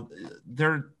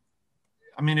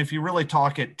 if you really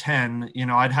talk at 10,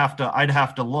 I'd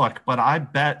have to look, but I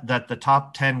bet that the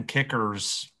top 10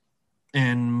 kickers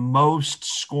in most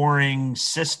scoring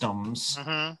systems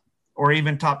or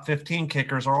even top 15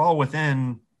 kickers are all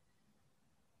within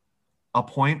a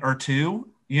point or two,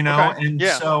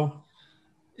 so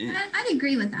I'd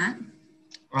agree with that.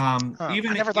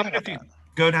 Even if you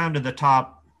go down to the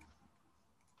top,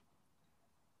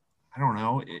 I don't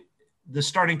know, the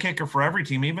starting kicker for every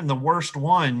team, even the worst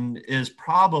one, is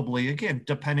probably, again,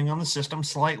 depending on the system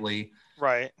slightly,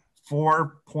 right,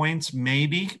 4 points,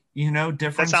 maybe,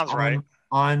 difference. That sounds right.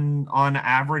 On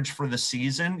average for the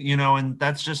season, and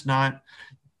that's just not,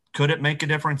 could it make a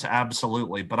difference?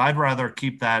 Absolutely. But I'd rather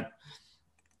keep that,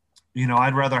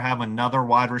 I'd rather have another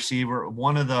wide receiver.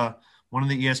 One of the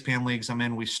ESPN leagues I'm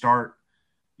in,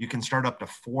 you can start up to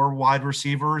 4 wide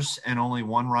receivers and only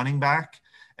 1 running back.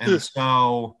 And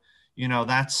so,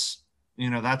 that's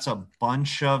a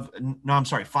bunch of, no, I'm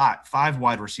sorry, 5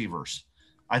 wide receivers.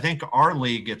 I think our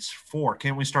league gets 4.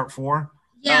 Can't we start 4?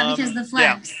 Yeah, because the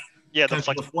flex. Yeah, the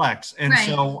flex. And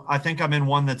so I think I'm in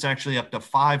one that's actually up to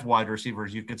 5 wide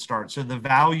receivers you could start. So the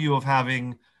value of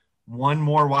having one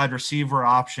more wide receiver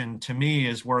option to me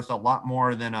is worth a lot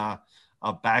more than a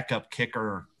backup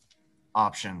kicker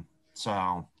option.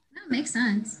 So that makes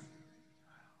sense.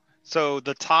 So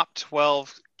the top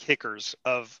 12 kickers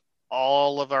of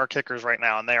all of our kickers right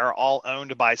now, and they are all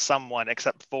owned by someone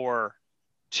except for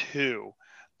 2.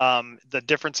 The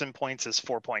difference in points is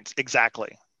 4 points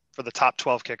exactly. For the top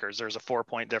 12 kickers, there's a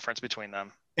 4-point difference between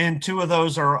them. And 2 of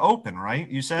those are open, right?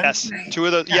 You said? Yes, 2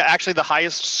 of those. Yeah, actually the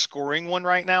highest scoring one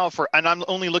right now and I'm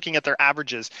only looking at their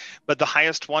averages, but the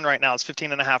highest one right now is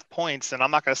 15.5 points. And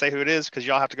I'm not going to say who it is because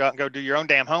y'all have to go out and go do your own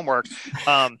damn homework.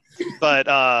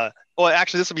 Well,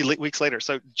 actually, this will be weeks later.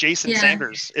 So Jason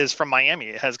Sanders is from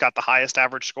Miami. Has got the highest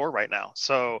average score right now.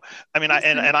 So,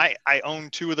 I own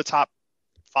 2 of the top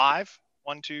 5.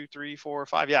 1, 2, 3, 4,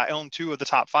 5. Yeah, I own 2 of the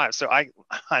top 5. So I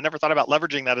never thought about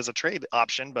leveraging that as a trade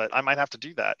option, but I might have to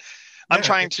do that. I'm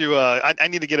trying to. I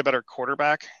need to get a better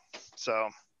quarterback. So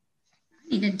I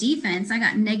need a defense. I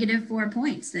got -4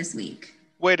 points this week.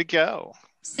 Way to go,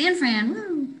 San Fran!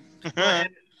 Woo.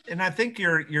 And I think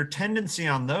your tendency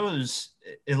on those,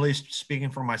 at least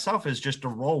speaking for myself, is just to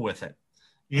roll with it.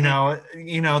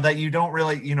 That you don't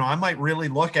really, I might really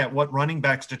look at what running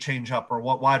backs to change up or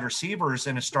what wide receivers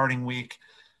in a starting week.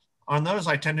 On those,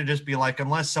 I tend to just be like,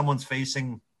 unless someone's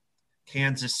facing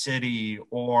Kansas City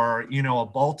or, a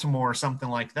Baltimore or something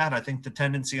like that, I think the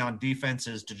tendency on defense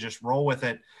is to just roll with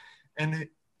it. And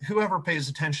whoever pays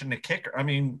attention to kicker,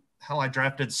 hell, I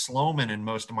drafted Sloman in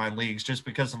most of my leagues just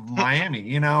because of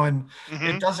Miami, and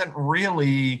it doesn't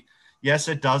really – yes,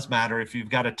 it does matter if you've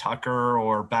got a Tucker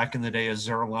or back in the day a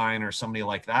Zerline or somebody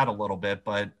like that a little bit,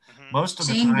 but most of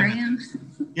the Shane time, Graham.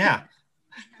 Yeah.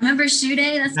 Remember Shoe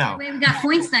Day? That's the way we got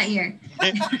points that year.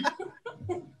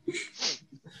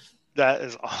 That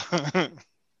is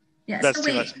yeah. That's so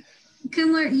too wait, much.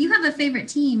 Kumler, you have a favorite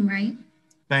team, right?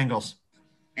 Bengals.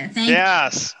 Thank you.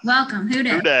 Yes. Welcome. Who Day?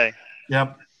 Who Day.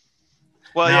 Yep.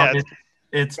 Well, Now yeah.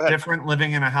 it's Go ahead. different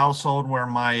living in a household where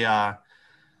my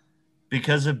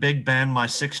because of Big Ben, my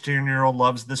 16-year-old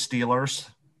loves the Steelers.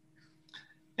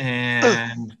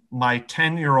 And my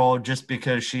 10-year-old, just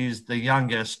because she's the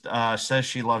youngest, says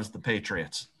she loves the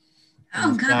Patriots.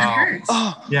 Oh And God, that so, hurts.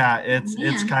 Oh, yeah, Oh, it's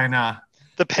man. kind of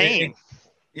the pain.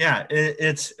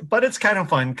 but it's kind of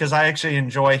fun because I actually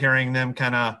enjoy hearing them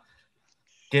kind of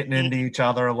getting into each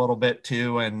other a little bit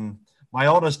too. And my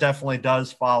oldest definitely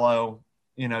does follow.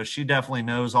 She definitely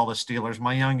knows all the Steelers.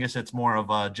 My youngest, it's more of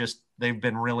a just they've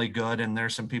been really good, and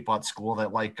there's some people at school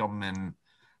that like them and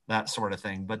that sort of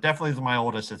thing. But definitely my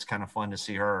oldest, it's kind of fun to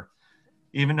see her,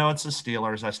 even though it's the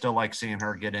Steelers. I still like seeing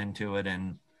her get into it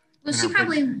and Well, her she big.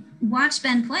 probably watched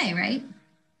Ben play, right?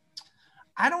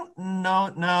 I don't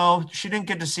know. No, she didn't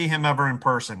get to see him ever in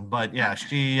person, but yeah,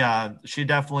 Okay. she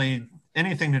definitely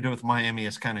anything to do with Miami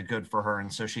is kind of good for her,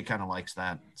 and so she kind of likes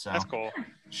that. That's So cool.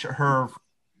 her,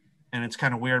 and it's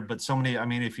kind of weird, but so many. I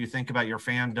mean, if you think about your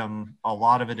fandom, a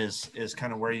lot of it is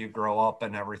kind of where you grow up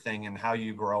and everything, and how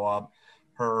you grow up.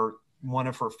 One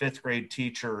of her fifth grade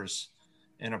teachers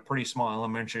in a pretty small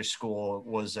elementary school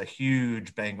was a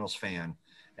huge Bengals fan,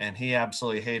 and he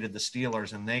absolutely hated the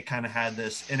Steelers, and they kind of had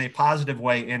this in a positive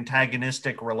way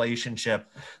antagonistic relationship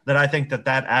that I think that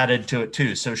added to it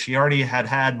too. So she already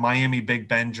had Miami Big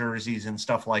Ben jerseys and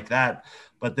stuff like that,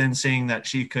 but then seeing that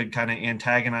she could kind of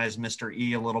antagonize Mr.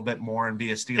 E a little bit more and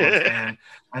be a Steeler fan,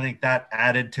 I think that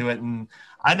added to it. And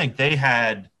I think they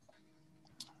had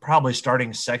probably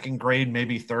starting second grade,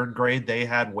 maybe third grade, they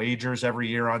had wagers every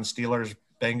year on Steelers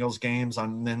Bengals games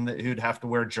on then who'd have to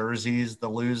wear jerseys, the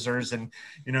losers, and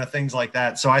things like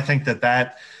that. So I think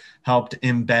that helped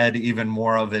embed even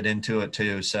more of it into it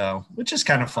too. So which is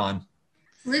kind of fun.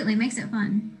 Absolutely, makes it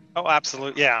fun. Oh,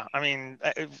 absolutely. Yeah. I mean,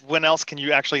 when else can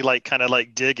you actually kind of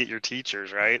dig at your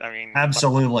teachers, right? I mean,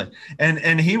 Absolutely.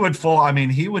 And he would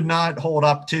he would not hold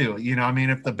up too.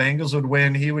 If the Bengals would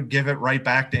win, he would give it right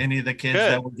back to any of the kids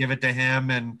good. that would give it to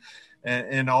him,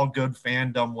 and all good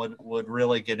fandom would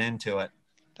really get into it.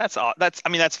 I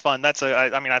mean, that's fun.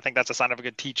 I mean, I think that's a sign of a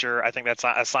good teacher. I think that's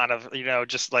a sign of,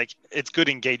 just like it's good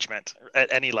engagement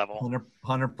at any level.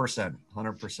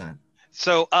 100%.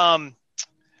 So,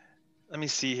 let me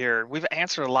see here. We've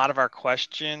answered a lot of our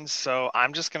questions, so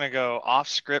I'm just going to go off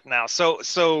script now.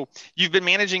 So you've been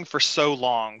managing for so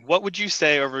long. What would you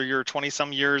say over your 20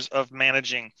 some years of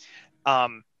managing?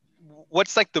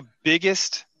 What's like the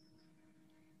biggest,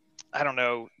 I don't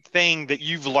know, thing that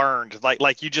you've learned?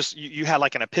 Like you had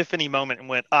like an epiphany moment and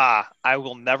went, I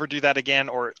will never do that again,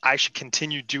 or I should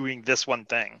continue doing this one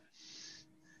thing.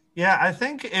 Yeah, I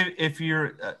think if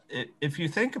you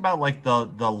think about like the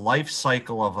life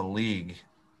cycle of a league,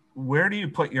 where do you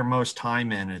put your most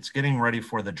time in? It's getting ready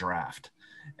for the draft.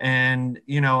 And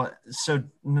so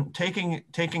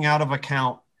taking out of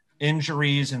account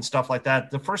injuries and stuff like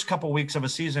that, the first couple of weeks of a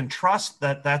season, trust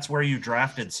that that's where you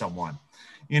drafted someone.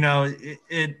 There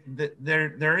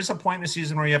is a point in the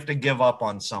season where you have to give up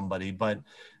on somebody, but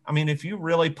I mean, if you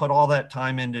really put all that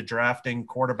time into drafting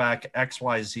quarterback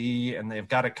XYZ and they've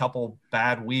got a couple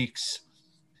bad weeks,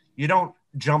 you don't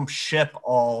jump ship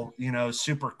all,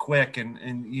 super quick.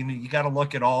 And you got to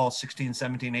look at all 16,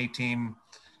 17, 18,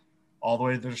 all the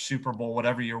way to the Super Bowl,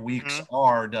 whatever your weeks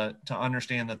are to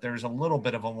understand that there's a little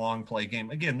bit of a long play game.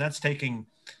 Again, that's taking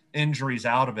injuries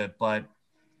out of it, but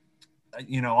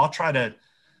I'll try to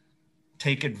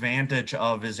take advantage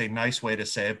of is a nice way to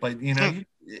say it, but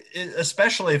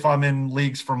especially if I'm in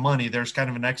leagues for money, there's kind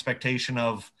of an expectation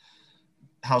of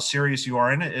how serious you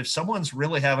are in it. If someone's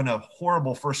really having a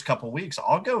horrible first couple of weeks,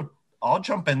 I'll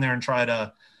jump in there and try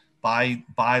to buy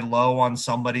low on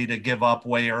somebody to give up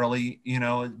way early,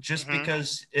 just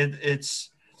because it's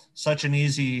such an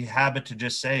easy habit to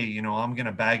just say, I'm going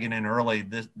to bag it in early.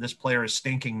 This player is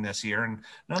stinking this year. And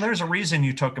now there's a reason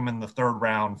you took him in the third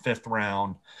round, fifth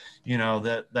round,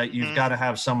 that you've got to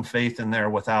have some faith in there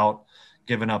without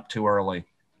giving up too early.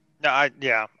 No, I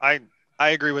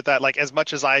agree with that. Like, as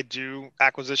much as I do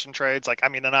acquisition trades, like, I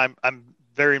mean, and I'm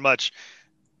very much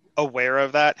aware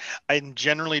of that. I'm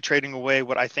generally trading away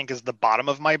what I think is the bottom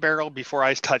of my barrel before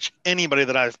I touch anybody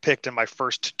that I've picked in my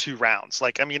first two rounds.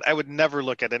 Like, I mean, I would never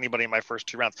look at anybody in my first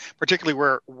two rounds,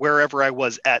 particularly wherever I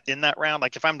was at in that round.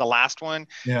 Like, if I'm the last one,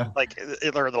 like,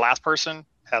 or the last person,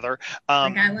 Heather,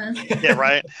 Like I was. yeah,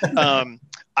 right.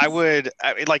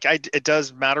 It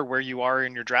does matter where you are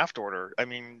in your draft order. I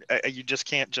mean, you just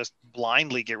can't just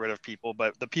blindly get rid of people,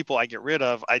 but the people I get rid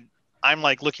of, I'm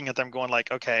like looking at them going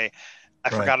like, okay, I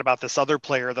forgot about this other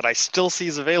player that I still see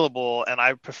is available, and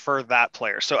I prefer that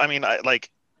player. So, I mean,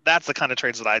 that's the kind of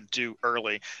trades that I do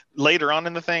early. Later on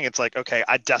in the thing, it's like, okay,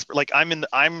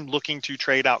 I'm looking to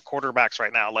trade out quarterbacks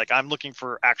right now. Like I'm looking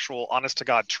for actual honest to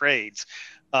God trades.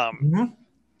 Mhm.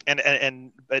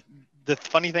 But the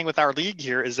funny thing with our league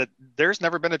here is that there's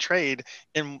never been a trade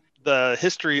in the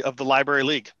history of the library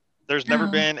league. There's never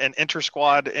been an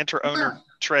inter-squad, inter-owner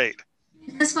trade.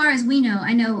 As far as we know,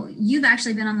 I know you've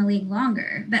actually been on the league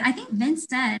longer, but I think Vince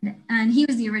said, and he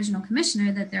was the original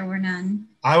commissioner, that there were none.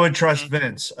 I would trust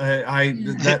Vince.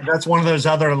 That's one of those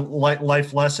other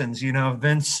life lessons. You know,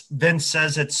 Vince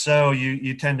says it's so.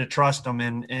 You tend to trust him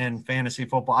in fantasy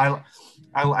football.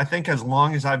 I think as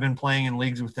long as I've been playing in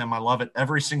leagues with him, I love it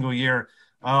every single year.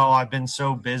 Oh, I've been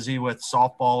so busy with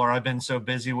softball, or I've been so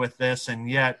busy with this, and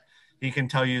yet he can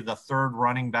tell you the third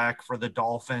running back for the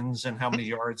Dolphins and how many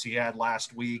yards he had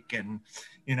last week, and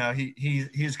you know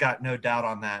he's got no doubt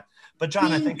on that. But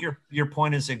John, I think your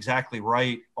point is exactly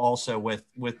right. Also with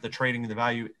the trading the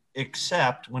value,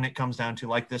 except when it comes down to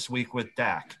like this week with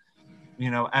Dak, you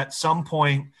know, at some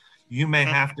point you may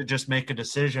have to just make a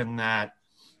decision that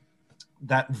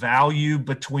value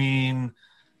between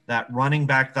that running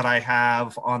back that I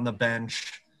have on the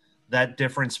bench, that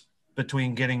difference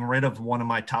between getting rid of one of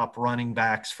my top running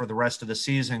backs for the rest of the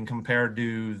season compared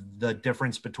to the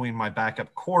difference between my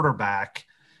backup quarterback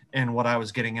and what I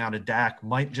was getting out of Dak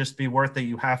might just be worth it.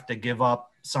 You have to give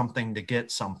up something to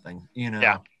get something, you know?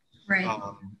 Yeah.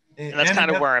 Right. And that's kind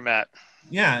of where I'm at.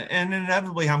 Yeah. And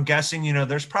inevitably I'm guessing, you know,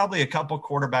 there's probably a couple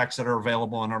quarterbacks that are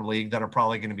available in our league that are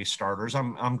probably going to be starters.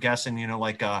 I'm guessing, you know,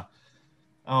 like,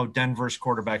 Denver's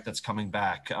quarterback that's coming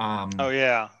back. Oh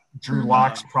yeah. Drew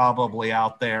Lock's probably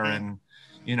out there, and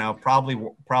you know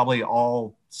probably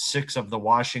all 6 of the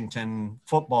Washington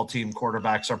football team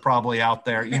quarterbacks are probably out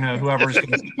there. You know, whoever's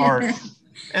going to start,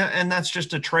 and that's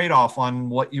just a trade-off on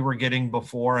what you were getting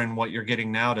before and what you're getting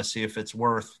now to see if it's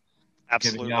worth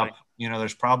giving up. You know,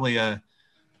 there's probably I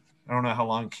don't know how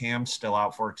long Cam's still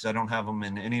out for because I don't have him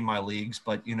in any of my leagues,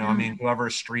 but you know, I mean,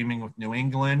 whoever's streaming with New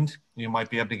England, you might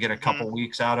be able to get a couple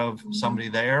weeks out of somebody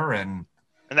there, and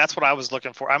that's what I was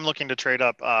looking for. I'm looking to trade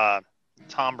up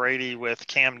Tom Brady with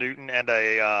Cam Newton and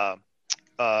a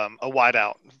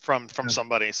wideout from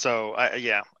somebody. So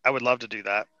I would love to do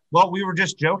that. Well, we were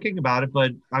just joking about it,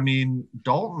 but I mean,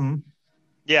 Dalton.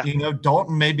 Yeah, you know,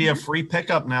 Dalton may be a free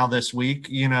pickup now this week.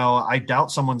 You know, I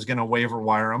doubt someone's going to waiver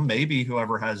wire him. Maybe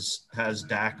whoever has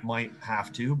Dak might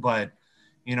have to, but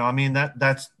you know, I mean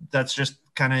that's just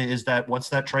kind of what's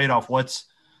that trade off? What's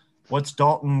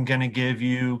Dalton going to give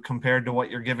you compared to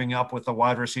what you're giving up with a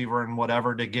wide receiver and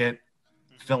whatever to get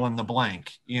fill in the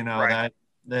blank? You know, right.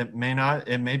 that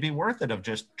it may be worth it of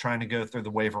just trying to go through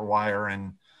the waiver wire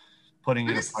and putting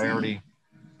in a priority.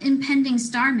 Impending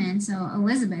Starman, so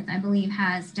Elizabeth, I believe,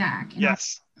 has Dak.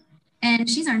 Yes. And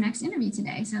she's our next interview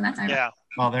today, so that's ironic. Yeah.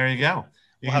 Well, there you go.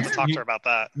 We'll have to talk to her about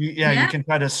that. You can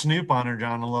try to snoop on her,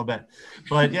 John, a little bit.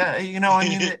 But yeah, you know, I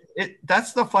mean,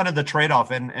 that's the fun of the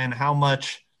trade-off and how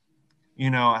much,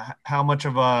 you know, how much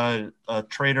of a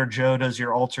Trader Joe does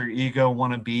your alter ego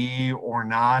want to be or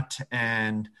not?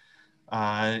 And,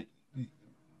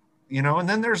 you know, and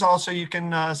then there's also, you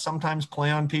can sometimes play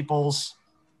on people's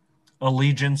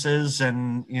allegiances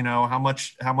and, you know, how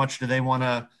much do they want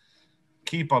to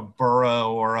keep a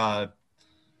Burrow or a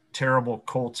terrible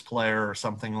Colts player or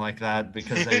something like that,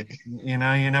 because they, you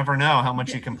know, you never know how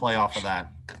much you can play off of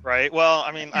that. Right. Well,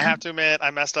 I mean, I have to admit,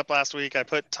 I messed up last week. I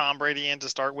put Tom Brady in to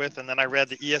start with, and then I read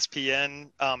the ESPN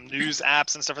news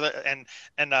apps and stuff like that,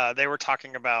 and they were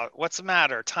talking about what's the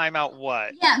matter, timeout,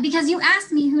 what? Yeah, because you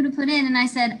asked me who to put in, and I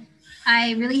said,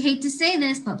 I really hate to say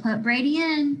this, but put Brady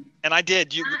in. And I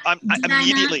did. I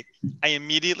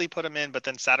immediately put him in, but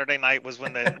then Saturday night was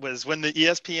when the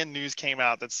ESPN news came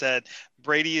out that said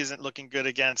Brady isn't looking good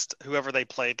against whoever they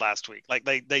played last week. Like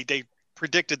they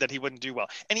predicted that he wouldn't do well,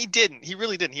 and he didn't. He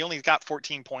really didn't. He only got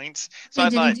 14 points. So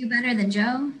did he do better than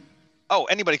Joe? Oh,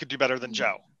 anybody could do better than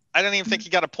Joe. I didn't even think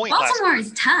he got a point. Baltimore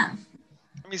is tough.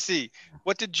 Let me see.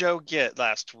 What did Joe get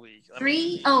last week?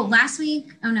 3? Oh, last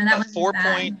week? Oh no, that was 4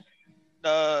 point.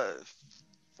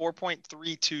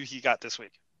 4.32 he got this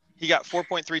week. He got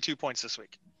 4.32 points this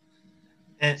week.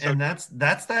 And that's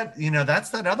that, you know,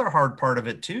 that's that other hard part of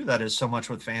it too. That is so much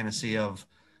with fantasy of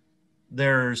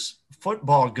there's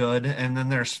football good and then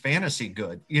there's fantasy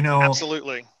good, you know.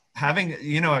 Absolutely. Having,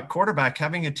 you know, at quarterback,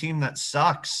 having a team that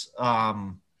sucks,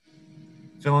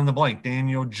 fill in the blank,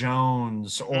 Daniel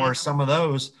Jones or some of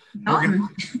those.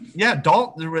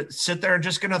 Dalton sit there and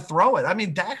just going to throw it. I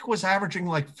mean, Dak was averaging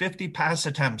like 50 pass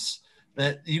attempts.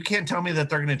 That you can't tell me that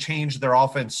they're going to change their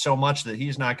offense so much that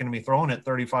he's not going to be throwing it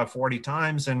 35, 40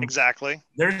 times. And exactly,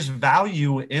 there's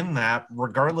value in that,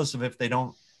 regardless of if they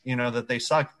don't that they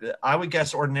suck. I would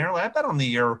guess ordinarily, I bet on the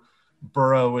year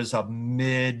Burrow is a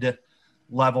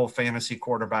mid-level fantasy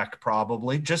quarterback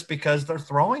probably, just because they're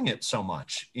throwing it so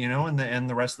much, and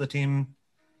the rest of the team.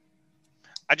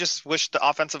 I just wish the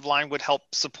offensive line would help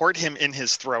support him in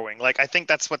his throwing. Like, I think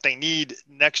that's what they need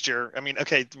next year. I mean,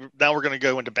 okay, now we're going to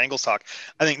go into Bengals talk.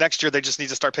 I think next year they just need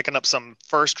to start picking up some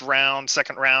first round,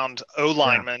 second round O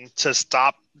linemen to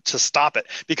stop it,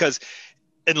 because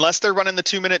unless they're running the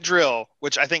 2-minute drill,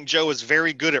 which I think Joe is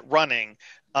very good at running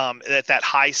at that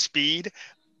high speed.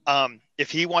 If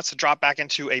he wants to drop back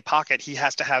into a pocket, he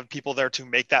has to have people there to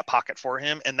make that pocket for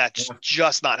him. And that's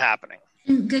just not happening.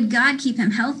 And good God, keep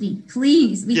him healthy,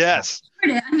 please. Yes.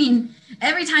 I mean,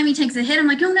 every time he takes a hit, I'm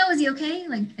like, oh no, is he okay?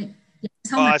 Like, I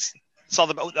saw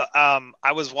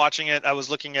I was watching it. I was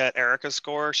looking at Erica's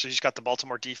score. She's got the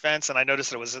Baltimore defense, and I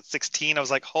noticed that it was at 16. I was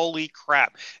like, holy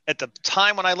crap. At the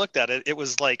time when I looked at it, it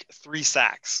was like 3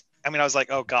 sacks. I mean, I was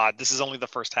like, oh God, this is only the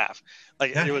first half.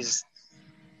 Like it was.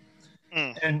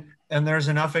 And there's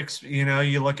enough,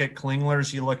 you look at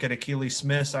Klingler's, you look at Achilles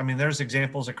Smith's. I mean, there's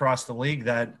examples across the league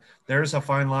that there's a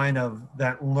fine line of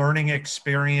that learning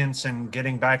experience and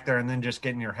getting back there and then just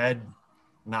getting your head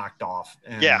knocked off.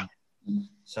 And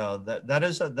so that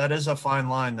is a fine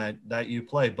line that you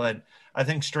play. But I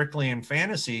think strictly in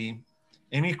fantasy,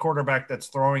 any quarterback that's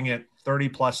throwing it 30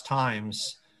 plus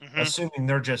times, assuming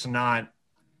they're just not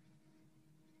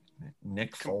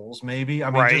Nick Foles, maybe.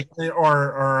 I mean,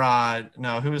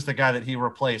 no, who was the guy that he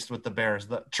replaced with the Bears?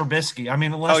 The Trubisky. I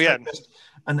mean, unless they're just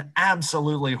an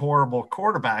absolutely horrible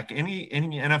quarterback, any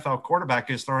NFL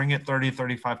quarterback is throwing it 30,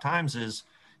 35 times is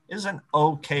an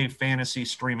okay fantasy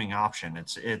streaming option.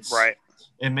 It's right.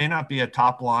 It may not be a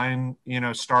top line,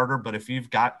 starter, but if you've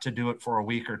got to do it for a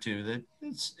week or two,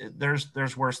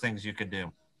 there's worse things you could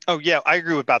do. Oh yeah, I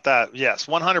agree about that. Yes,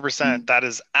 100%. That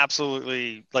is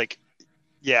absolutely like.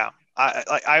 Yeah,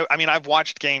 I mean, I've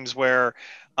watched games where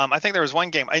I think there was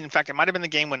one game. In fact, it might have been the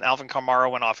game when Alvin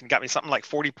Kamara went off and got me something like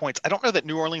 40 points. I don't know that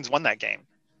New Orleans won that game.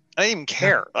 I didn't even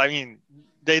care. I mean,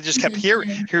 they just kept here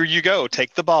you go,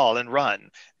 take the ball and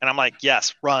run. And I'm like,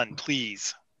 yes, run,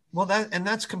 please. Well,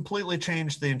 that's completely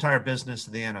changed the entire business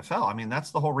of the NFL. I mean,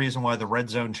 that's the whole reason why the Red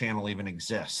Zone channel even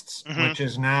exists, which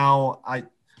is now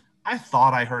I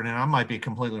thought I heard, and I might be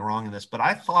completely wrong in this, but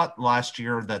I thought last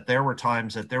year that there were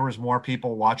times that there was more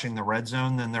people watching the Red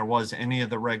Zone than there was any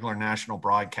of the regular national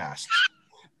broadcasts,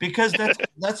 because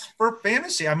that's for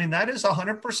fantasy. I mean, that is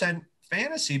 100%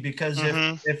 fantasy, because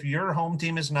if your home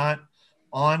team is not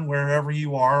on wherever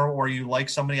you are, or you like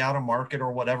somebody out of market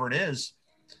or whatever it is,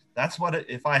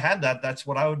 if I had that's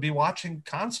what I would be watching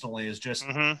constantly, is just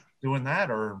doing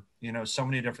that, or, so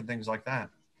many different things like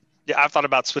that. Yeah, I've thought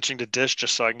about switching to Dish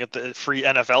just so I can get the free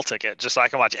NFL ticket, just so I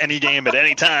can watch any game at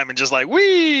any time and just like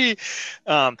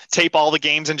tape all the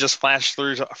games and just flash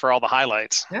through for all the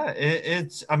highlights. Yeah,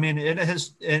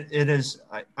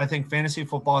 I think fantasy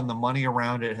football and the money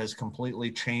around it has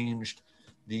completely changed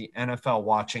the NFL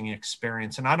watching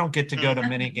experience. And I don't get to go to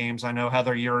many games. I know,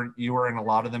 Heather, you were in a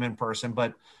lot of them in person,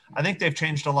 but I think they've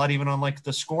changed a lot, even on like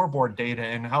the scoreboard data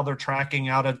and how they're tracking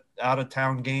out of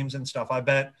town games and stuff. I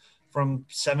bet from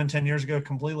 7-10 years ago,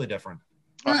 completely different.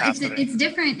 Well, it's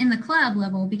different in the club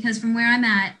level, because from where I'm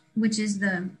at, which is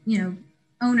the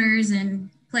owners and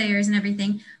players and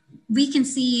everything, we can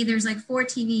see there's like 4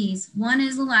 TVs. One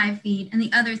is the live feed, and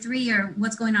the other 3 are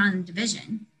what's going on in the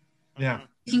division. Yeah,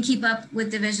 you can keep up with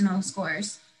divisional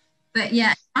scores. But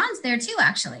yeah, John's there too,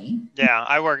 actually. Yeah,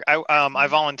 I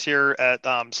volunteer at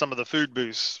some of the food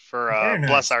booths for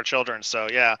Bless Our Children. So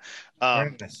yeah.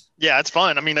 Yeah, it's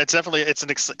fun. I mean, especially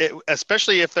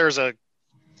if there's I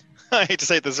hate to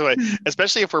say it this way,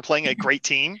 especially if we're playing a great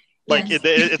team. Like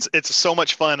it's so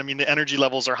much fun. I mean, the energy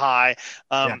levels are high.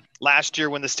 Last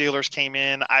year when the Steelers came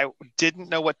in, I didn't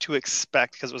know what to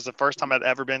expect, because it was the first time I'd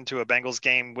ever been to a Bengals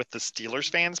game with the Steelers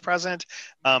fans present.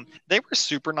 They were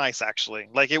super nice, actually.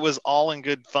 Like, it was all in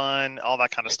good fun, all that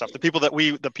kind of stuff. The people that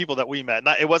we met,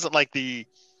 it wasn't like the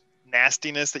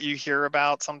nastiness that you hear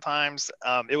about sometimes.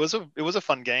 It was a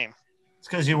fun game. It's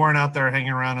because you weren't out there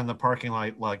hanging around in the parking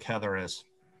lot like Heather is.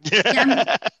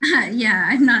 Yeah,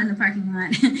 I'm not in the parking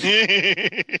lot.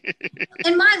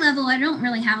 In my level, I don't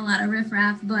really have a lot of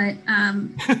riffraff, but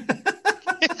and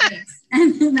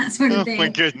that sort of thing. Oh my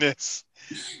goodness.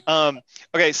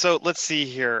 Okay, so let's see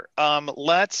here.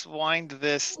 Let's wind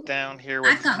this down here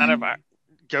with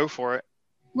go for it.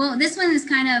 Well, this one is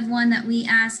kind of one that we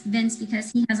asked Vince,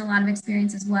 because he has a lot of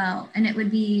experience as well, and it would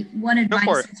be, what advice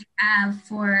would you have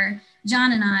for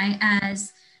John and I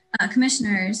as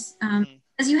commissioners?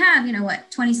 Because you have,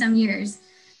 20-some years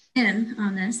in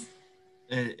on this.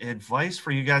 Advice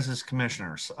for you guys as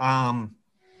commissioners.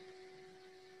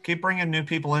 keep bringing new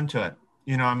people into it.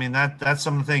 You know, I mean, that's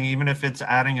something, even if it's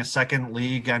adding a second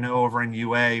league. I know over in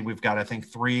UA, we've got, I think,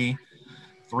 three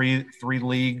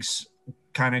leagues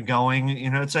kind of going. You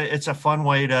know, it's a fun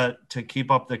way to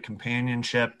keep up the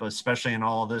companionship, especially in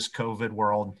all of this COVID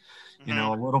world. You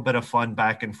know, a little bit of fun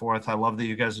back and forth. I love that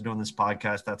you guys are doing this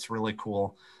podcast. That's really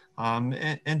cool.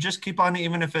 And just keep on,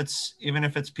 even if it's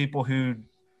people who,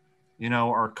 you know,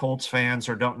 are Colts fans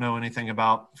or don't know anything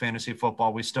about fantasy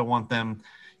football, we still want them,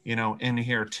 you know, in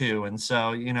here too. And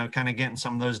so, you know, kind of getting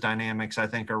some of those dynamics, I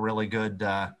think, are really good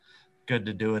to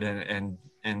do it,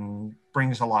 and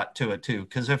brings a lot to it too.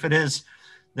 Because if it is,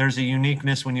 there's a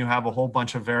uniqueness when you have a whole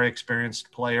bunch of very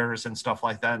experienced players and stuff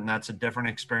like that, and that's a different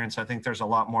experience. I think there's a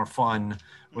lot more fun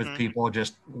with people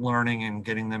just learning and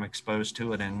getting them exposed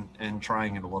to it and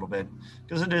trying it a little bit,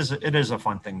 because it is a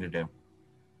fun thing to do.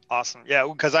 Awesome. Yeah,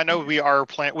 because I know we are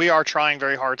trying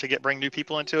very hard to bring new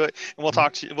people into it, and we'll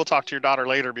talk to your daughter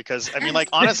later, because I mean, like,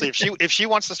 honestly, if she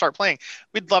wants to start playing,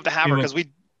 we'd love to have her, because we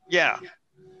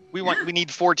need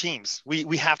 4 teams.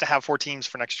 We have to have 4 teams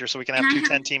for next year, so we can have 2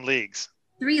 10-team leagues.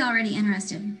 3 already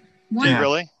interested. One. Do you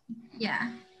really? Yeah.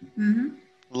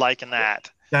 Liking that.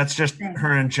 That's just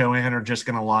her and Joanne are just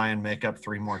going to lie and make up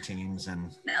 3 more teams. And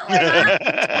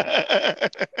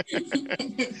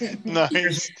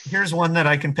nice. Here's one that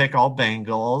I can pick all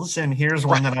Bengals, and here's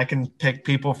one that I can pick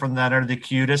people from that are the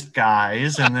cutest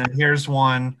guys, and then here's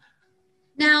one.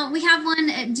 Now we have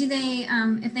one. Do they,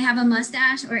 if they have a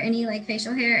mustache or any like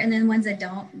facial hair, and then ones that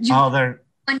don't? They're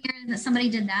 1 year that somebody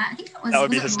did that. I think that would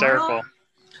be hysterical.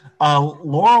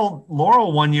 Laurel?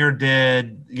 Laurel 1 year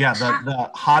did,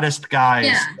 the hottest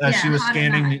guys. She was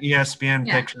scanning the ESPN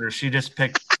pictures. She just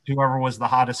picked whoever was the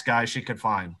hottest guy she could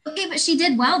find. Okay, but she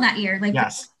did well that year.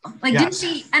 Didn't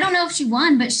she? I don't know if she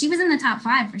won, but she was in the top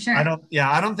 5 for sure. I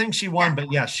don't think she won, but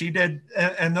she did.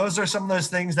 And those are some of those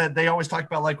things that they always talk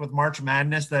about, like with March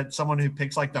Madness, that someone who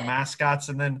picks like the mascots,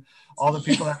 and then all the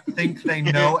people that think they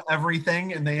know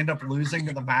everything and they end up losing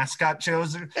to the mascot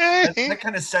shows. That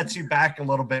kind of sets you back a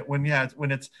little bit when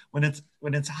it's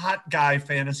hot guy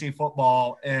fantasy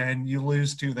football and you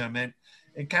lose to them. It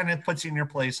kind of puts you in your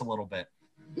place a little bit.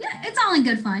 Yeah, it's all in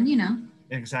good fun, you know.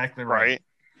 Exactly right.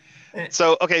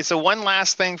 So one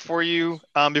last thing for you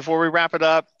before we wrap it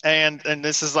up, and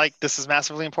this is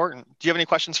massively important. Do you have any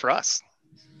questions for us?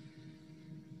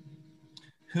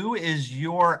 Who is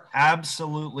your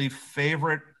absolutely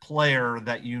favorite player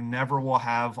that you never will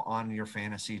have on your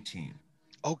fantasy team?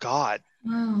 Oh, God.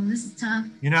 Oh, this is tough.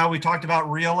 You know, we talked about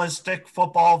realistic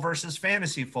football versus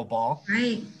fantasy football.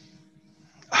 Right.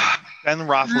 Ben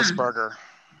Roethlisberger.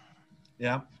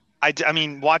 Yeah. I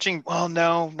mean, watching. Well,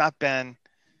 no, not Ben.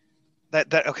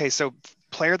 Okay. So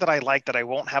player that I like that I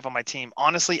won't have on my team.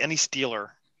 Honestly, any Steeler.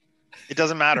 It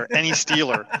doesn't matter. Any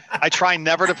Steeler. I try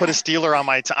never to put a Steeler on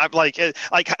my team.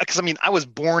 Because I mean, I was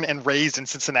born and raised in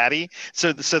Cincinnati,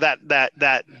 so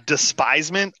that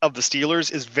despisement of the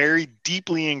Steelers is very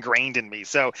deeply ingrained in me.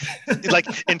 So,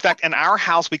 in fact, in our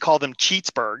house we call them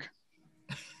Cheatsburg.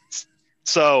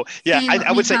 So yeah,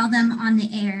 I would say call them on the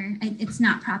air. It's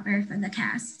not proper for the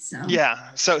cast. So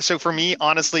yeah. So for me,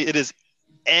 honestly, it is.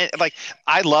 And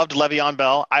I loved Le'Veon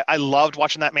Bell. I loved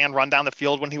watching that man run down the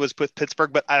field when he was with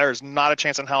Pittsburgh, but there's not a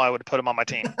chance in hell I would put him on my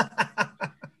team.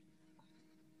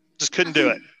 Just couldn't do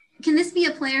it. Can this be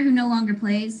a player who no longer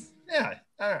plays? Yeah,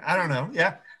 I don't know.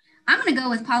 Yeah, I'm going to go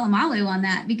with Palomalu on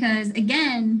that because,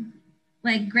 again,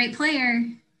 great player.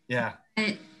 Yeah.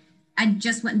 I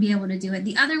just wouldn't be able to do it.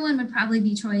 The other one would probably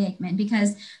be Troy Aikman,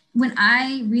 because when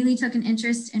I really took an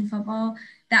interest in football,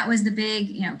 that was the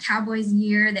big, Cowboys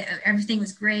year that everything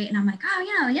was great. And I'm like,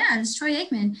 oh, yeah, it's Troy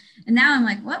Aikman. And now I'm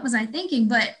like, what was I thinking?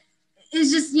 But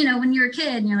it's just, when you're a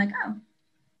kid and you're like, oh.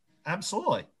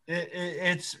 Absolutely.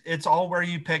 It's all where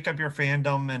you pick up your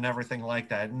fandom and everything like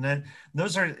that. And then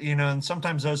those are, and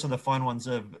sometimes those are the fun ones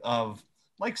of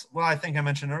I think I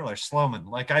mentioned earlier,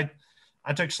 Sloman.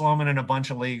 I took Sloman in a bunch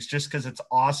of leagues just because it's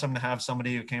awesome to have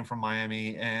somebody who came from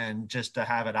Miami and just to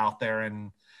have it out there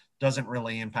and doesn't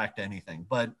really impact anything.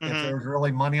 But if there's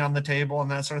really money on the table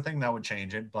and that sort of thing, that would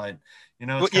change it. But,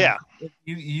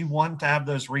 you want to have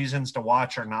those reasons to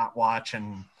watch or not watch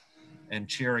and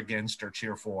cheer against or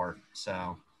cheer for.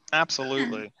 So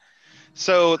absolutely.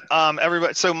 So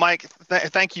everybody, so Mike,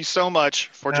 thank you so much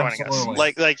for joining us.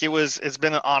 It's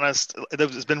been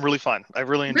it's been really fun. I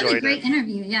really enjoyed it. Really great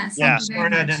interview. Yes. Yeah.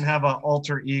 Sorry I didn't have an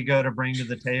alter ego to bring to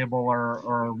the table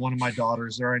or one of my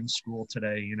daughters are in school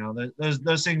today.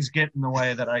 Those things get in the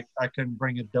way that I couldn't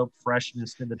bring a dope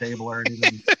freshness to the table or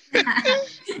anything.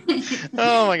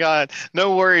 Oh my God.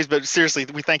 No worries. But seriously,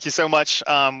 we thank you so much.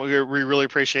 We really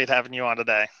appreciate having you on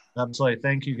today. Absolutely.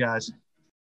 Thank you guys.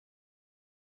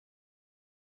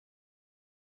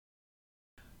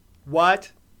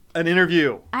 What an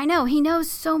interview. I know. He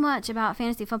knows so much about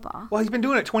fantasy football. Well, he's been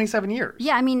doing it 27 years.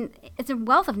 Yeah, I mean, it's a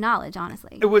wealth of knowledge,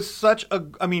 honestly. It was such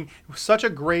a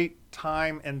great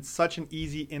time and such an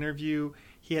easy interview.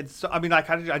 He had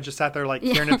I just sat there like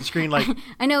staring at the screen like,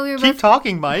 I know, we were keep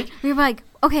talking, Mike. We were like,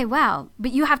 okay, wow,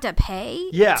 but you have to pay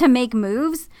to make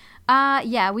moves?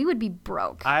 Yeah, we would be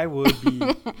broke. I would be,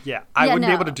 I wouldn't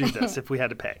be able to do this if we had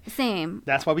to pay. Same.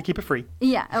 That's why we keep it free.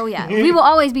 Yeah, oh yeah. We will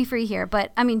always be free here.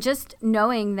 But, I mean, just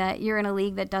knowing that you're in a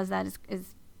league that does that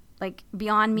is like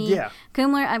beyond me. Yeah.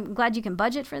 Kumler, I'm glad you can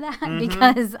budget for that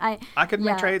because I could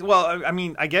make trades. Well, I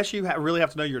mean, I guess you really have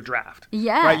to know your draft.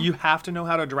 Yeah. Right? You have to know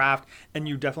how to draft, and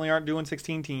you definitely aren't doing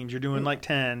 16 teams. You're doing like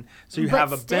 10. So you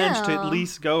have a bench to at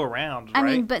least go around, right? I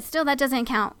mean, but still, that doesn't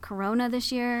count Corona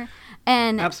this year.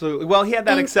 And absolutely. Well, he had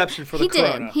that exception for the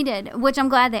Corona. He did, which I'm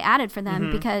glad they added for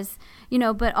them because,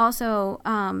 but also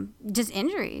just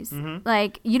injuries.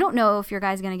 Like, you don't know if your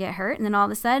guy's going to get hurt, and then all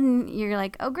of a sudden, you're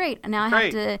like, oh, great, now I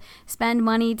have to spend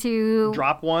money to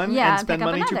drop one and spend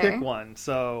money to pick one.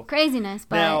 So craziness.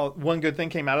 But now, one good thing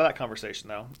came out of that conversation,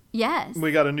 though. Yes.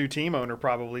 We got a new team owner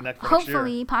probably next year.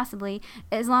 Hopefully, possibly,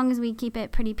 as long as we keep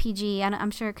it pretty PG. And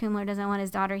I'm sure Kumler doesn't want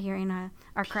his daughter hearing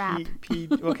our crap.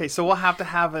 Okay, so we'll have to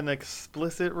have an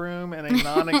explicit room and a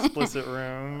non-explicit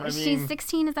room. She's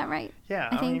 16, is that right? Yeah,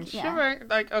 I think. Sure.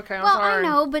 Like, okay, I'm well, sorry. I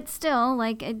know, but still,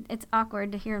 like, it's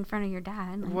awkward to hear in front of your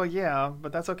dad. Like, well, yeah,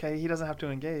 but that's okay. He doesn't have to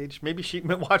engage. Maybe she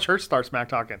watch her start smack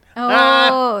talking.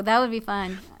 Oh, that would be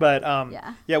fun. But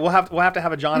we'll have to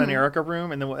have a John and Erica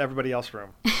room, and then everybody else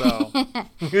room. So.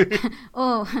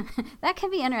 Oh, that could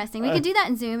be interesting. We could do that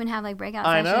in Zoom and have like breakout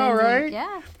sessions. I know, right?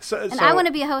 Yeah. So I want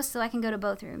to be a host, so I can go to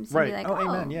both rooms. Right. And be like,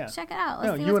 amen. Yeah. Check it out.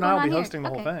 Let's see you and I will be hosting the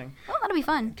whole thing. Oh, that'll be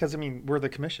fun. Because we're the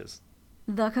Commishes.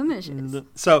 The Commissions.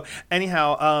 So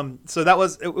anyhow, so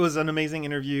it was an amazing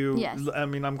interview. Yes. I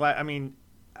mean, I'm glad. I mean,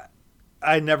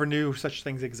 I never knew such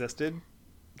things existed.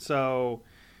 So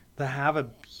to have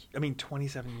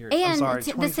 27 years. And I'm sorry,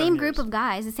 the same group of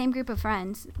guys, the same group of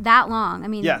friends, that long. I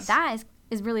mean, that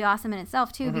is really awesome in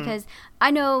itself too, because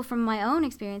I know from my own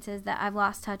experiences that I've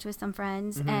lost touch with some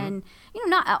friends, and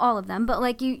not all of them, but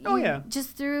like you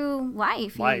just through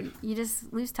life. You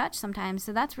just lose touch sometimes,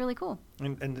 so that's really cool.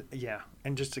 And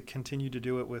just to continue to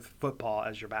do it with football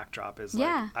as your backdrop is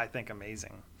I think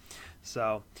amazing.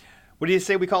 So, what do you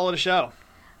say we call it a show?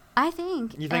 I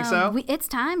think. You think so? It's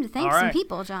time to thank some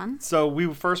people, John. So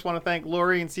we first want to thank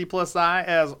Lori and C+I,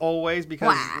 as always,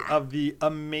 because of the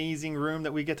amazing room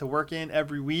that we get to work in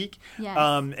every week. Yes.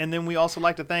 And then we also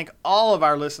like to thank all of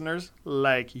our listeners,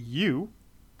 like you.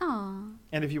 Aww.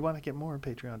 And if you want to get more,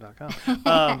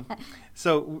 patreon.com.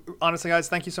 So honestly, guys,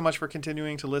 thank you so much for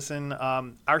continuing to listen.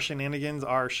 Our shenanigans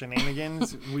are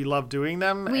shenanigans. We love doing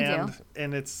them. We do.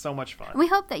 And it's so much fun. We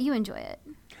hope that you enjoy it.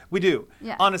 We do.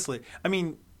 Yeah. Honestly. I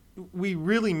mean, we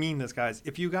really mean this, guys.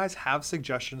 If you guys have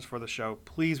suggestions for the show,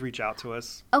 please reach out to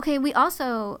us. Okay, we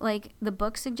also, like, the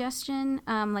book suggestion,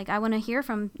 I want to hear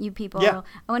from you people. Yeah.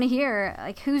 I want to hear,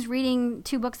 like, who's reading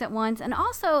 2 books at once. And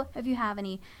also, if you have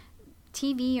any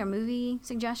TV or movie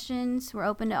suggestions, we're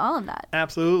open to all of that.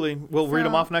 Absolutely. We'll read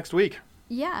them off next week.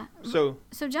 Yeah. So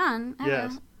John, I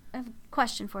have a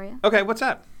question for you. Okay, what's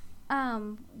that?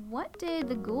 What did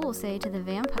the ghoul say to the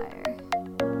vampire?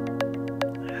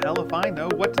 Hell if I know.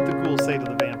 What did the ghoul say to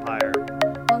the vampire?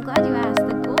 Well, I'm glad you asked.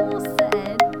 The ghoul said...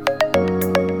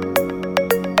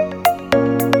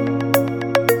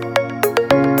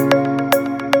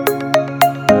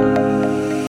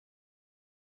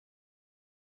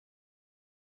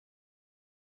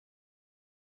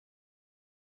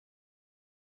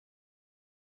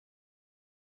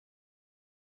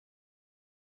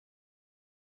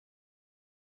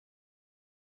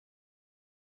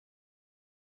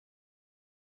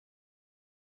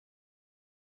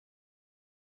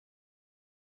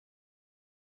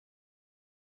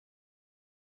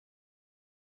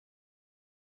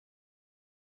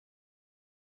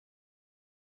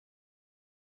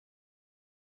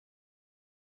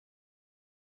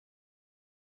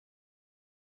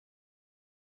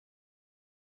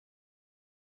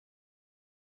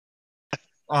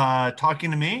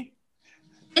 Talking to me?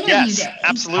 Yes,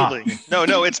 absolutely.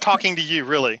 No, it's talking to you,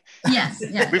 really. Yes.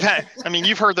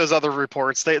 You've heard those other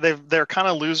reports. They're kind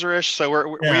of loserish,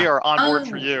 so we are on board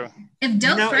for you. If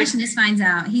Dope Freshness finds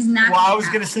out, he's not. Well, I was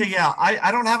going to say,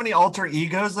 I don't have any alter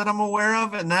egos that I'm aware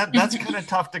of, and that's kind of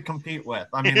tough to compete with.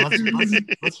 I mean,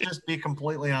 let's just be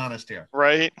completely honest here.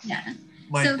 Right? Yeah.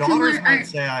 My daughters might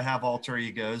say I have alter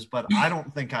egos, but I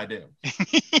don't think I do.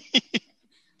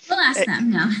 We'll ask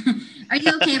them. No. Are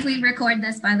you okay if we record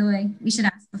this, by the way? We should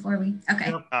ask before we.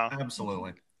 Okay. Yep,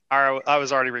 absolutely. I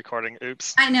was already recording.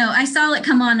 Oops. I know. I saw it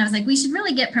come on. I was like, we should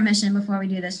really get permission before we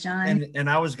do this, John. And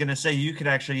I was going to say, you could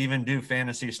actually even do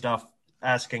fantasy stuff,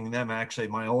 asking them. Actually,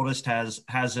 my oldest has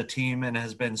a team and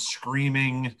has been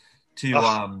screaming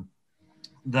to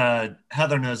the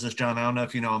Heather knows this, John. I don't know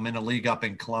if you know, I'm in a league up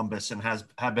in Columbus and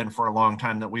have been for a long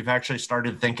time, that we've actually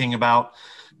started thinking about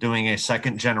doing a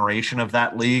second generation of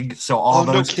that league. So all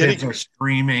those kids are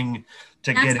screaming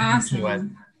to get into it.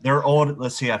 They're old.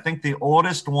 Let's see. I think the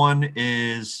oldest one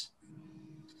is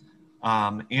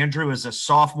Andrew is a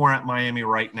sophomore at Miami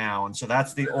right now. And so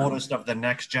that's the oldest of the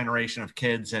next generation of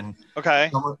kids. And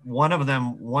one of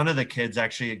the kids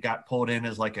actually got pulled in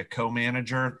as like a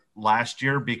co-manager last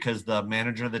year because the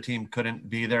manager of the team couldn't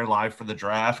be there live for the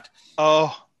draft.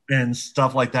 And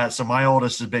stuff like that. So my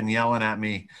oldest has been yelling at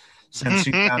me since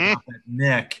she found out that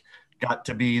Nick got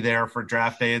to be there for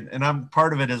draft day. And I'm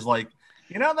part of it is like,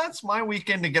 that's my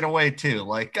weekend to get away too.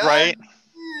 Like, right.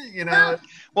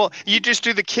 Well, you just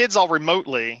do the kids all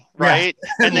remotely, right?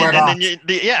 Yeah. And then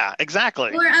yeah,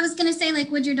 exactly. Or I was going to say,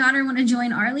 like, would your daughter want to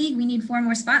join our league? We need 4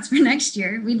 more spots for next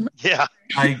year.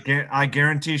 I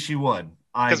guarantee she would.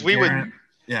 Because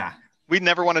we'd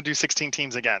never want to do 16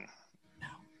 teams again.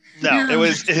 No,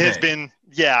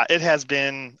 it has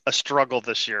been a struggle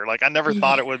this year. Like, I never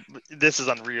thought it would. This is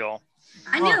unreal.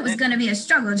 I knew it was going to be a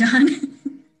struggle, John.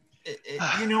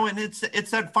 And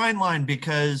it's that fine line,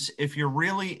 because if you're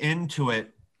really into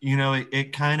it,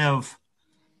 it kind of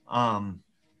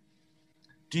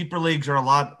deeper leagues are a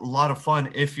lot of fun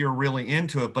if you're really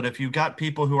into it. But if you got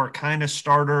people who are kind of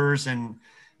starters and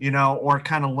or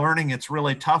kind of learning, it's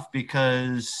really tough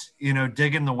because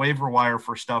digging the waiver wire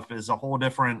for stuff is a whole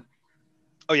different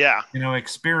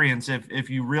experience.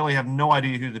 If you really have no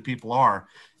idea who the people are.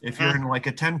 If you're in like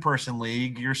a 10-person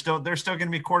league, there's still going to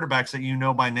be quarterbacks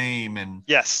that by name and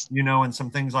and some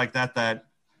things like that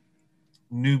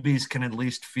newbies can at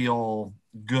least feel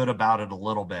good about it a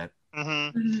little bit.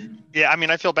 Yeah, I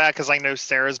mean, I feel bad because I know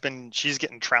she's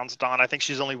getting trounced on. I think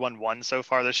she's only won 1 so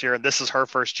far this year, and this is her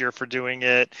first year for doing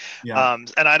it.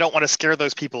 And I don't want to scare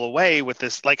those people away with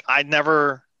this. Like,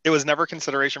 it was never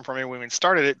consideration for me when we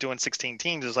started it doing 16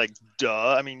 teams. It's like,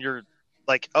 duh. I mean, you're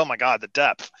like, oh my God, the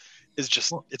depth is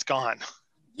just, it's gone.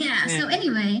 Yeah. So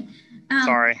anyway,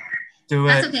 sorry. Do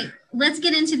that's it. Okay. Let's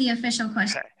get into the official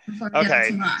question. Before we go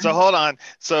too long. So hold on.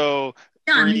 So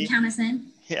John, you count us in?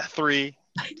 Yeah. 3,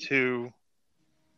 2,